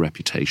man with a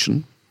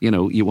reputation,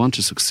 you want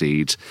to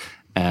succeed.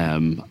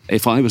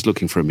 If I was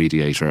looking for a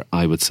mediator,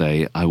 I would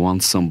say I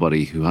want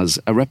somebody who has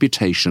a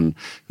reputation,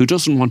 who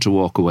doesn't want to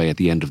walk away at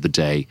the end of the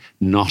day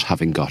not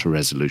having got a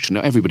resolution.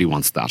 Now, everybody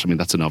wants that. I mean,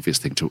 that's an obvious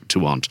thing to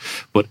want.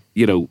 But,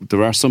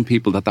 there are some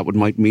people that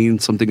might mean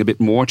something a bit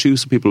more to.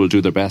 Some people will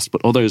do their best,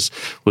 but others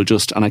will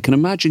just... And I can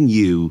imagine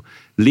you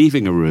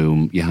leaving a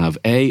room. You have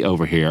A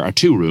over here, or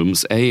 2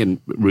 rooms, A in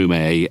room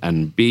A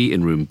and B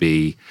in room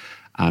B.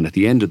 And at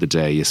the end of the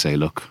day, you say,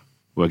 look,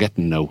 we're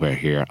getting nowhere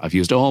here. I've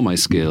used all my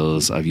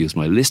skills. I've used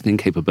my listening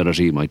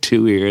capability, my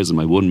 2 ears and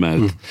my 1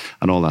 mouth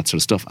and all that sort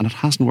of stuff. And it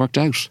hasn't worked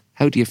out.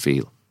 How do you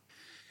feel?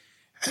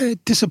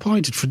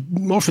 Disappointed,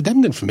 more for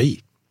them than for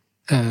me.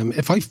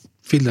 If I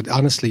feel that,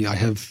 honestly, I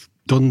have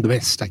done the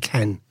best I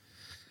can,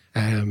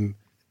 I've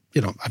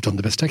done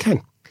the best I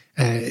can.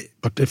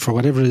 But if for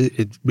whatever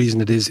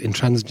reason it is,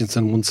 intransigence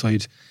on one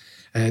side,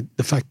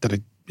 the fact that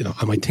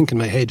I might think in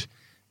my head,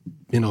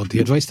 the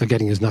advice they're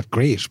getting is not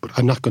great, but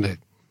I'm not going to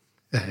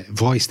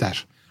voice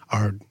that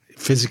or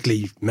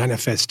physically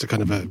manifest a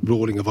kind of a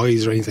rolling of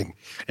eyes or anything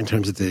in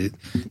terms of the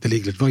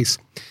legal advice.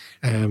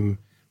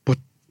 But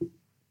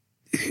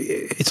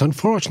it's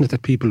unfortunate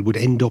that people would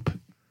end up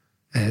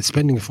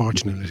spending a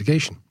fortune in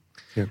litigation.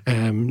 Yeah.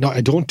 No,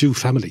 I don't do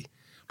family,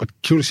 but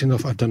curiously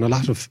enough, I've done a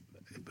lot of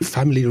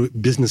family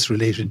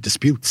business-related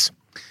disputes.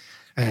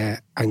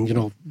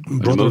 And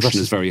brother emotion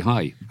is very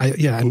high.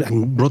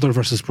 And brother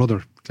versus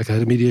brother. Like I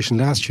had a mediation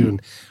last year, and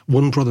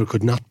one brother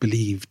could not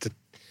believe that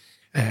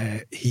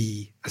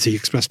he, as he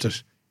expressed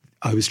it,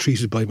 I was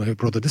treated by my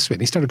brother this way,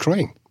 and he started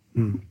crying.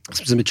 This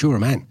was a mature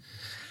man,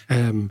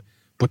 and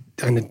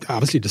it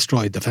obviously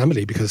destroyed the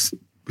family, because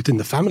within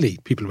the family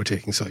people were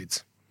taking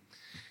sides,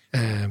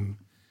 and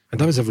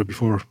that was ever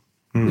before.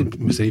 It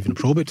was even a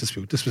probate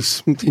dispute. This was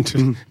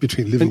something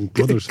between living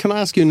brothers. Can I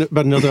ask you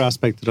about another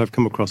aspect that I've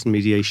come across in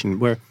mediation,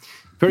 where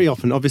very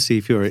often, obviously,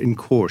 if you're in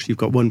court, you've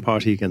got one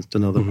party against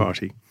another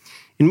party.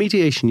 In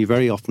mediation, you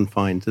very often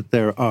find that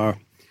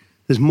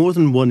there's more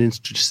than one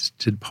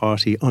interested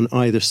party on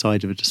either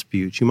side of a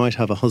dispute. You might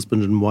have a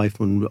husband and wife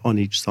on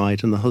each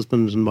side, and the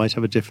husband might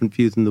have a different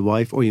view than the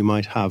wife, or you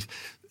might have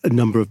a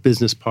number of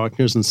business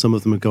partners, and some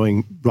of them are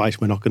going,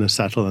 right, we're not going to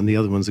settle, and the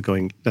other ones are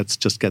going, let's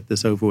just get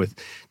this over with.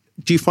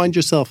 Do you find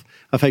yourself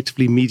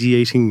effectively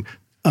mediating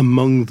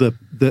among the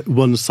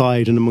one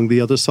side and among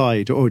the other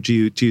side, or do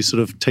you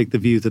sort of take the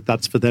view that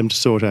that's for them to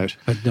sort out?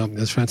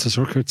 As Francis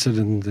Urquhart said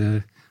in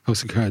the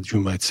House of Cards, you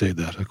might say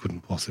that. I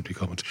couldn't possibly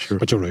comment. Sure.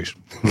 But you're right.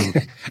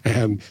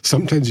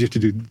 Sometimes you have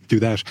to do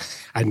that.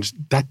 And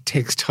that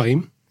takes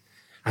time.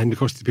 And of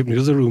course, the people in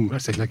the other room are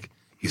saying, like,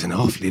 he's an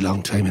awfully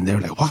long time in there.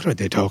 Like, what are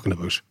they talking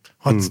about?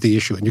 What's the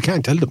issue? And you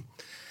can't tell them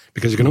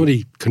because you can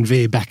only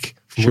convey back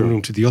from one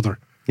room to the other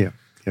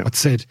what's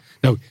said.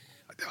 Now,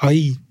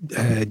 I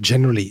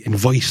generally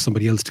invite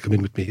somebody else to come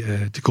in with me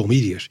to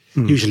co-mediate,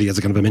 usually as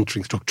a kind of a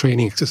mentoring /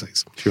 training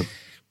exercise. Sure.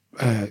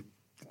 It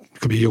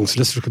could be a young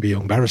solicitor, could be a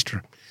young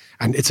barrister.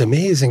 And it's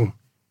amazing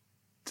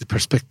the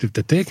perspective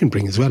that they can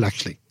bring as well,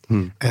 actually.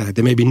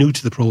 They may be new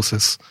to the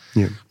process,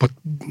 but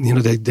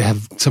they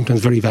have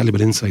sometimes very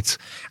valuable insights.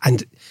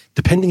 And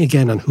depending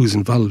again on who's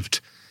involved,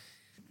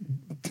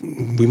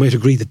 we might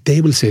agree that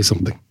they will say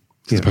something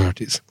to the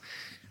parties.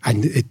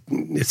 And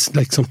it's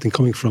like something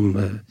coming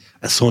from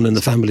a son in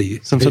the family.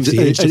 Sometimes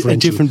a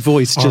different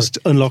voice just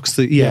unlocks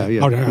the...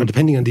 Or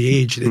depending on the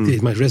age,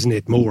 it might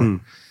resonate more.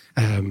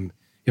 And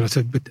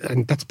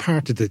that's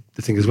part of the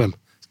thing as well.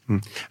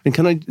 And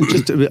can I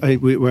just,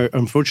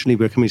 unfortunately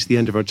we're coming to the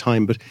end of our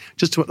time, but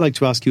just like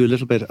to ask you a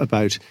little bit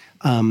about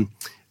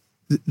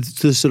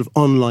the sort of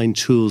online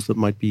tools that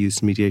might be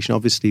used in mediation.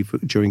 Obviously,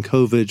 during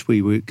COVID,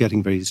 we were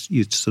getting very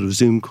used to sort of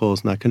Zoom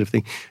calls and that kind of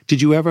thing. Did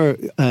you ever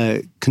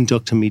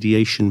conduct a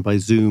mediation by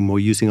Zoom or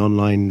using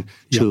online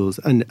tools?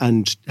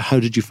 And how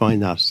did you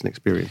find that as an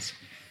experience?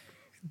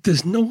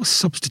 There's no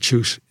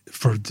substitute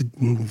for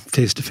the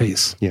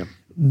face-to-face. Yeah.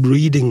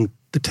 Reading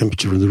the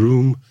temperature in the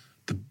room,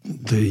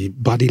 the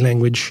body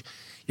language.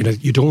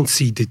 You don't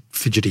see the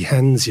fidgety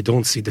hands, you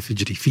don't see the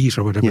fidgety feet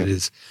or whatever it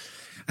is.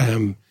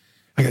 A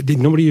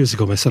number of years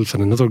ago, myself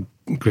and another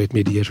great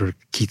mediator,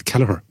 Keith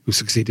Kelleher, who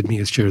succeeded me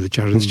as chair of the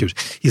Chartered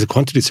Institute, he's a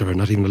quantity surveyor,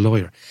 not even a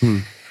lawyer.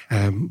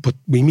 But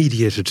we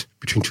mediated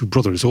between two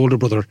brothers. Older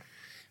brother,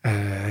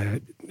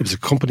 it was a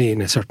company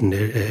in a certain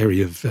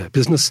area of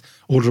business.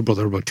 Older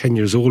brother, about 10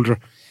 years older.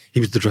 He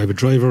was the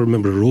driver,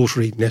 member of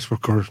Rotary,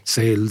 networker,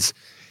 sales.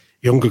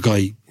 Younger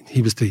guy,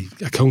 he was the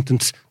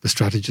accountant, the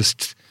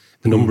strategist,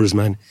 the numbers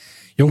man.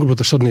 Younger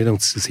brother suddenly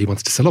announces he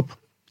wants to sell up,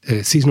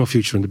 sees no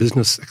future in the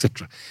business,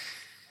 etc.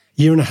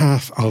 Year and a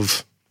half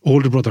of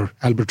older brother,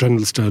 Albert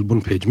Reynolds style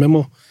one-page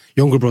memo,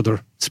 younger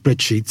brother,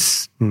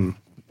 spreadsheets,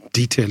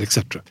 detail,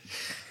 etc.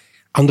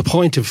 On the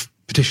point of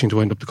petitioning to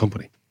wind up the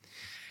company.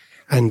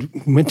 And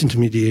went into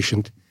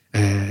mediation,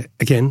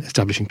 again,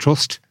 establishing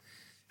trust.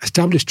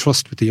 Established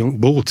trust with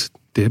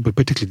but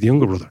particularly the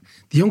younger brother.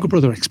 The younger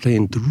brother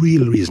explained the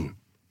real reason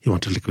he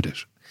wanted to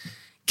liquidate.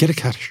 Get a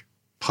cash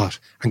pot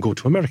and go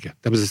to America.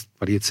 That was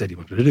what he had said he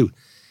wanted to do.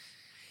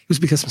 It was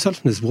because himself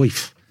and his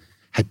wife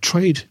had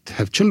tried to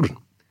have children.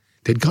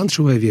 They'd gone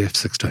through IVF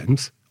 6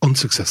 times,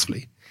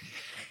 unsuccessfully.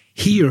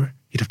 Here,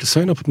 he'd have to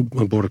sign up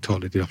on Board of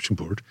Tall at the adoption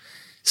board,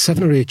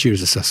 7 or 8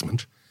 years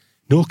assessment,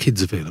 no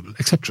kids available,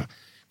 etc.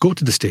 Go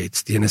to the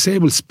States, the NSA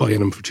will spy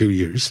on him for 2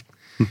 years,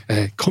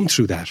 come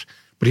through that,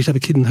 but he'd have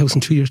a kid in the house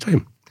in 2 years'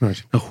 time.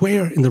 Right. Now,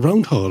 where in the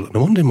round hall on a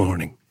Monday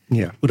morning,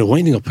 with a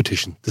winding up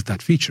petition, does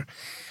that feature?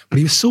 But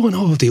he was so in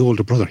awe of the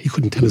older brother, he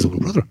couldn't tell his own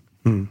brother.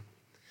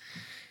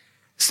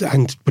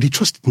 But he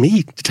trusted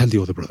me to tell the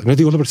older brother. Now,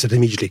 the older brother said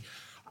immediately,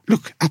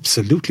 look,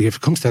 absolutely, if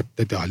it comes to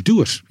that, I'll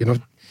do it.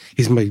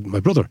 He's my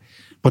brother.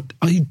 But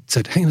I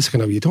said, hang on a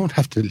second now, you don't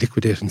have to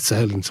liquidate and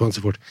sell and so on and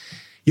so forth.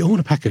 You own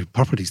a pack of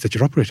properties that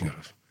you're operating out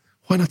of.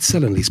 Why not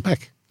sell and lease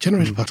back?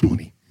 Generate a pot of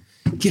money.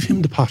 Give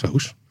him the pot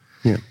out.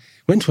 Yeah.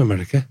 Went to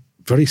America,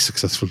 very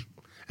successful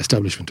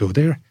establishment over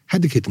there,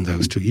 had the kid in the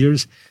house 2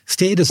 years,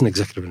 stayed as an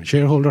executive and a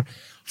shareholder.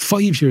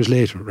 5 years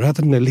later,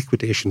 rather than a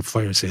liquidation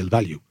fire sale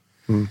value,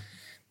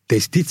 they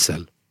did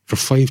sell for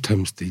 5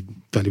 times the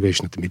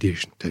valuation at the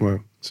mediation time. Wow.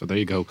 So there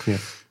you go. Yeah.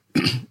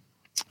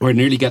 We're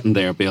nearly getting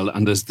there, Bill,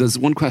 and there's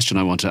one question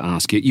I want to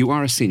ask you. You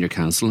are a senior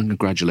counsel, and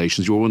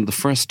congratulations. You were one of the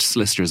first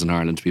solicitors in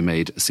Ireland to be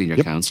made a senior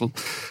counsel.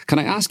 Can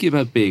I ask you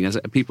about being, as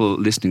people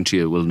listening to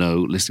you will know,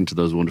 listening to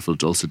those wonderful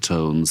dulcet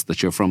tones,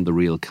 that you're from the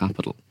real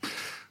capital.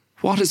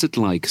 What is it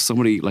like,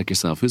 somebody like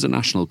yourself, who's a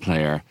national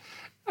player,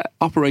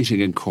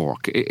 operating in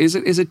Cork? Is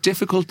it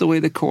difficult the way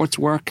the courts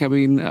work? I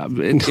mean,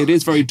 it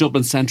is very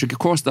Dublin-centric. Of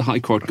course, the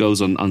High Court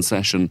goes on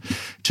session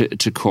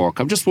to Cork.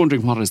 I'm just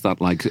wondering, what is that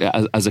like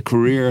as a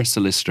career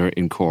solicitor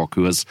in Cork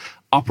who has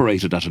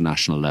operated at a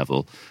national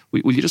level?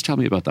 Will you just tell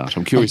me about that?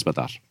 I'm curious about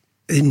that.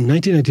 In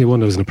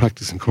 1991, I was in a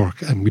practice in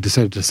Cork and we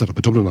decided to set up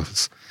a Dublin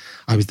office.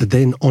 I was the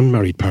then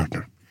unmarried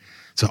partner.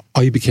 So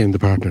I became the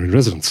partner in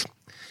residence.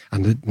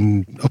 And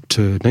up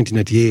to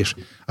 1998,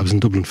 I was in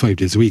Dublin 5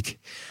 days a week.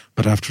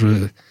 But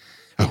after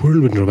a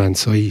whirlwind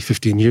romance,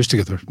 15 years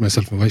together,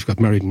 myself and my wife got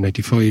married in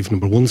 95.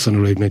 Number 1 son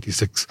arrived in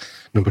 96.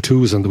 Number 2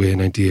 was on the way in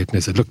 98. And I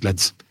said, look,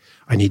 lads,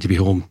 I need to be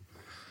home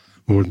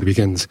more than the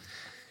weekends.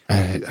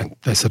 And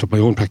I set up my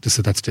own practice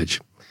at that stage.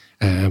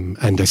 And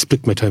I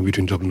split my time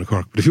between Dublin and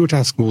Cork. But if you were to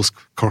ask most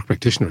Cork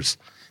practitioners,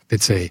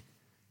 they'd say,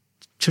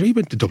 sure, he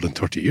went to Dublin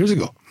 30 years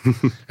ago.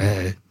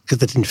 Because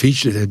that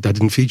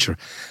didn't feature.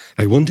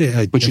 One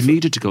day but you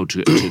needed to go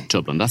to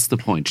Dublin. That's the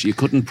point. You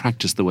couldn't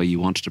practice the way you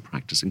wanted to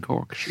practice in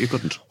Cork. You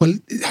couldn't. Well,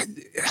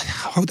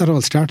 how that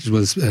all started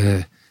was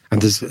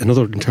And there's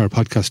another entire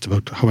podcast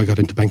about how I got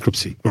into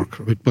bankruptcy work.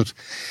 Right? But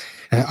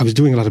I was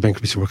doing a lot of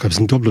bankruptcy work. I was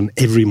in Dublin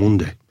every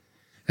Monday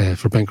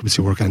for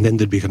bankruptcy work, and then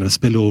there'd be kind of a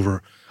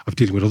spillover of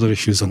dealing with other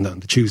issues on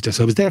the Tuesday.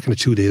 So I was there kind of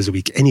 2 days a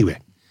week anyway.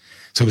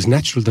 So it was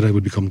natural that I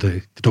would become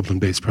the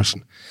Dublin-based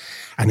person.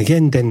 And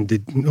again, then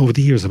over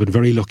the years, I've been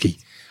very lucky.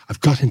 I've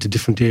got into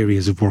different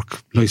areas of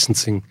work,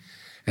 licensing,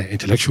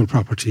 intellectual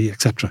property,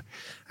 etc.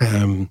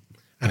 And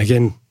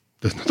again,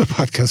 there's another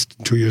podcast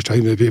in 2 years'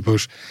 time maybe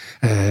about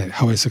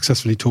how I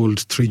successfully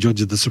told 3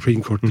 judges of the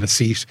Supreme Court that a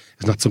seat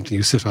is not something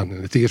you sit on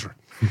in a theatre.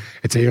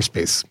 It's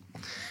airspace.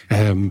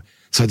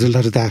 So I did a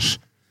lot of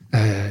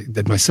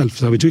that myself.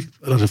 So I would do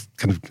a lot of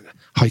kind of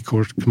high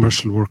court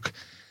commercial work,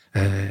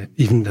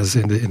 even as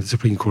in the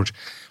Supreme Court.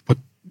 But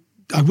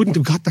I wouldn't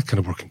have got that kind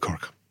of work in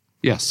Cork.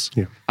 Yes.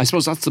 Yeah. I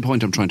suppose that's the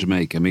point I'm trying to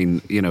make. I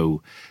mean,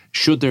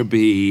 should there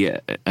be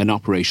an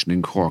operation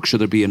in Cork?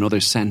 Should there be another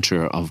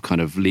centre of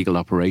kind of legal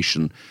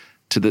operation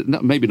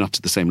maybe not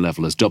to the same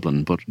level as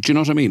Dublin, but do you know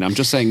what I mean? I'm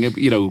just saying,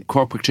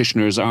 Cork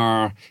practitioners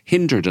are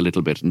hindered a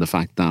little bit in the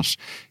fact that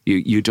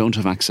you don't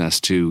have access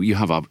to, you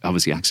have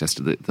obviously access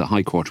to the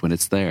High Court when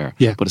it's there,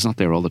 but it's not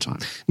there all the time.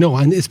 No,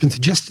 and it's been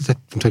suggested that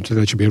from time to time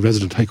there should be a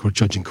resident High Court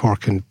judge in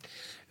Cork, and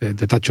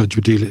that judge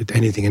would deal with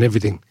anything and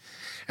everything.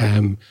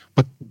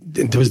 But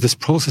there was this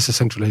process of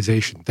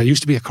centralisation. There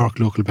used to be a Cork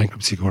local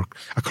bankruptcy court,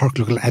 a Cork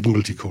local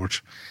admiralty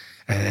court,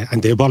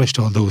 and they abolished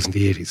all those in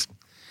the 80s.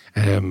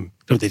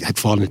 They had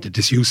fallen into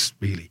disuse,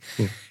 really.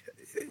 Yeah.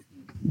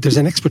 There's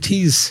an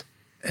expertise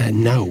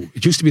now.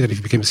 It used to be that if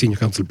you became a senior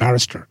counsel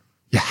barrister,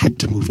 you had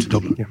to move to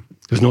Dublin. Yeah.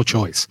 There's no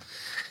choice.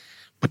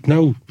 But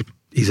now,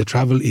 ease of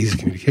travel, ease of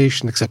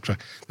communication, etc.,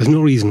 there's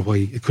no reason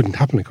why it couldn't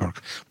happen in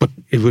Cork. But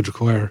it would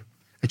require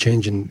a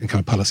change in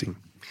kind of policy.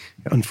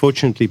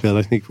 Unfortunately, Bill,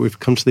 I think we've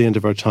come to the end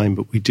of our time,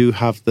 but we do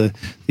have the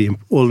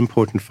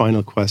all-important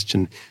final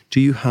question. Do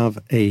you have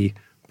a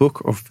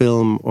book or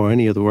film or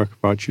any other work of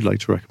art you'd like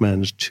to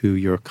recommend to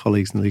your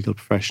colleagues in the legal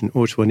profession,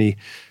 or to any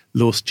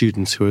law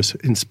students who are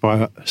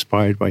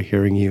inspired by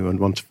hearing you and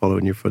want to follow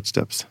in your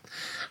footsteps?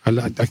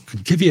 I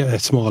could give you a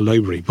small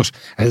library, but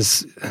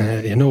as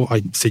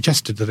I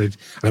suggested that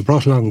I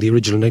brought along the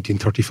original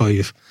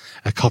 1935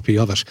 copy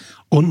of it,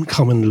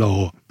 Uncommon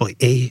Law by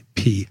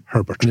A.P.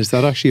 Herbert. And is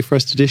that actually a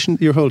first edition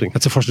that you're holding?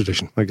 That's a first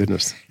edition. My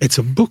goodness. It's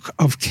a book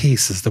of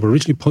cases that were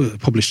originally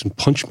published in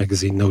Punch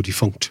magazine, now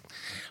defunct.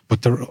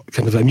 But they're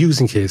kind of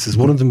amusing cases,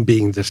 one of them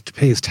being that to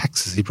pay his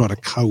taxes, he brought a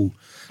cow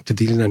to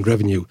the Inland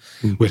Revenue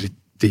with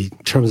the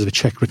terms of a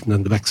cheque written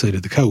on the backside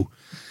of the cow.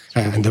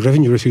 And the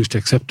Revenue refused to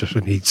accept it,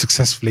 and he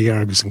successfully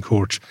argues in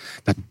court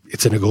that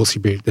it's a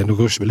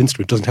negotiable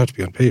instrument, doesn't have to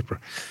be on paper.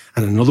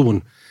 And another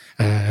one,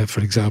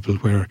 for example,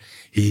 where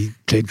he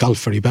played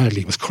golf very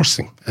badly, he was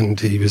cursing,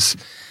 and he was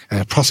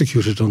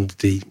prosecuted under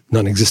the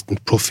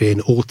non-existent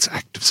Profane Oaths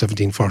Act of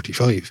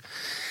 1745.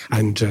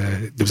 And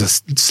there was a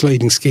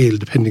sliding scale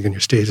depending on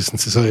your status in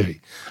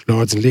society.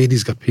 Lords and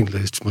ladies got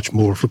penalised much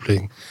more for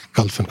playing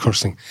golf and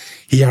cursing.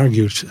 He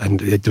argued, and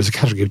there was a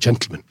category of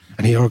gentlemen,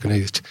 and he argued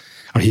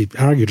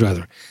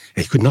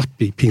he could not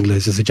be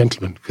penalised as a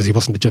gentleman because he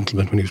wasn't a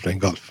gentleman when he was playing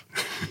golf.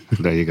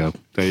 There you go.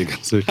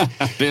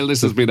 Bill,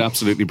 this has been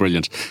absolutely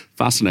brilliant.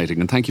 Fascinating.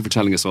 And thank you for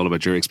telling us all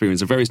about your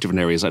experience in various different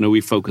areas. I know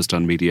we've focused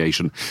on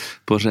mediation,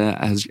 but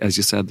as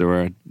you said, there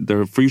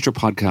are future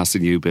podcasts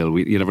in you, Bill.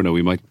 You never know.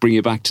 We might bring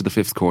you back to the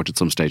Fifth Court at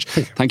some stage.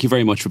 Thank you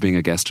very much for being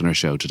a guest on our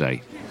show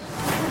today.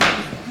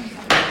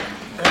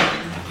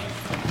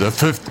 The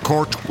Fifth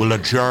Court will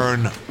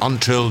adjourn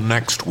until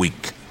next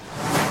week.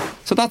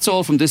 So that's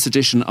all from this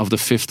edition of The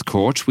Fifth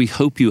Court. We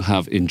hope you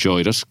have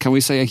enjoyed it. Can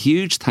we say a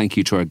huge thank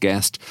you to our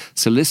guest,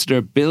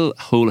 Solicitor Bill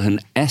Holohan,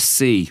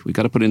 SC. We've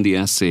got to put in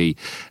the SC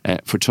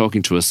for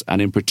talking to us,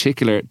 and in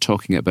particular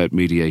talking about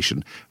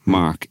mediation.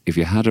 Mark, if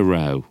you had a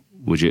row,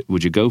 would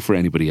you go for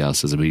anybody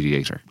else as a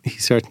mediator? He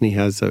certainly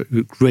has a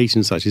great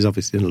insight. He's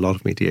obviously done a lot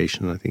of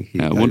mediation. I think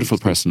he's a wonderful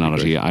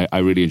personality. I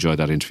really enjoyed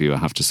that interview, I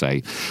have to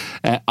say.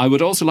 I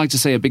would also like to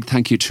say a big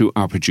thank you to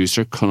our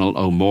producer, Conal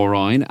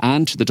O'Morine,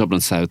 and to the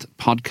Dublin South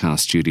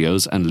Podcast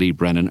Studios and Lee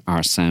Brennan,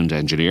 our sound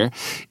engineer.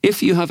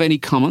 If you have any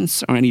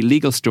comments or any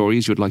legal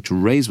stories you'd like to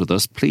raise with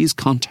us, please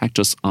contact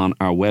us on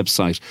our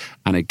website.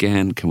 And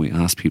again, can we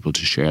ask people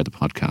to share the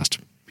podcast?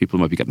 People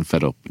might be getting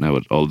fed up now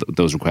with all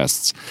those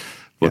requests.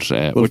 But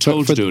we're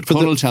told to do it.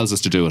 Conal tells us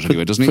to do it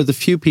anyway, doesn't he? For the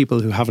few people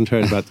who haven't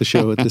heard about the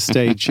show at this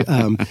stage,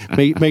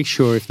 make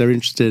sure if they're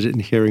interested in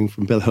hearing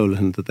from Bill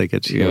Holohan that they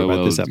get to hear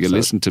about this episode. You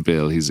listen to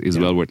Bill. He's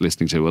well worth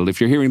listening to. Well, if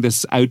you're hearing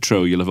this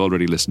outro, you'll have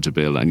already listened to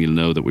Bill, and you'll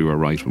know that we were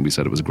right when we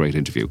said it was a great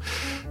interview.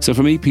 So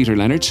for me, Peter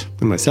Leonard.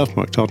 And myself,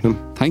 Mark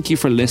Tottenham. Thank you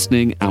for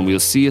listening, and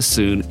we'll see you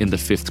soon in the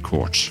Fifth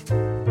Court.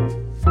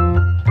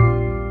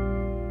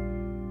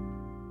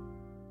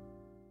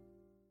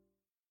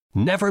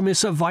 Never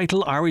miss a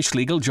vital Irish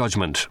legal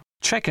judgment.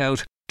 Check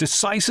out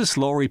Decisis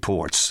Law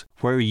Reports,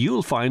 where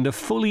you'll find a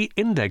fully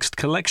indexed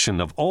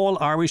collection of all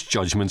Irish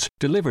judgments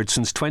delivered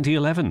since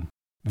 2011.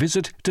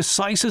 Visit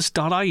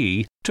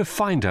decisis.ie to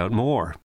find out more.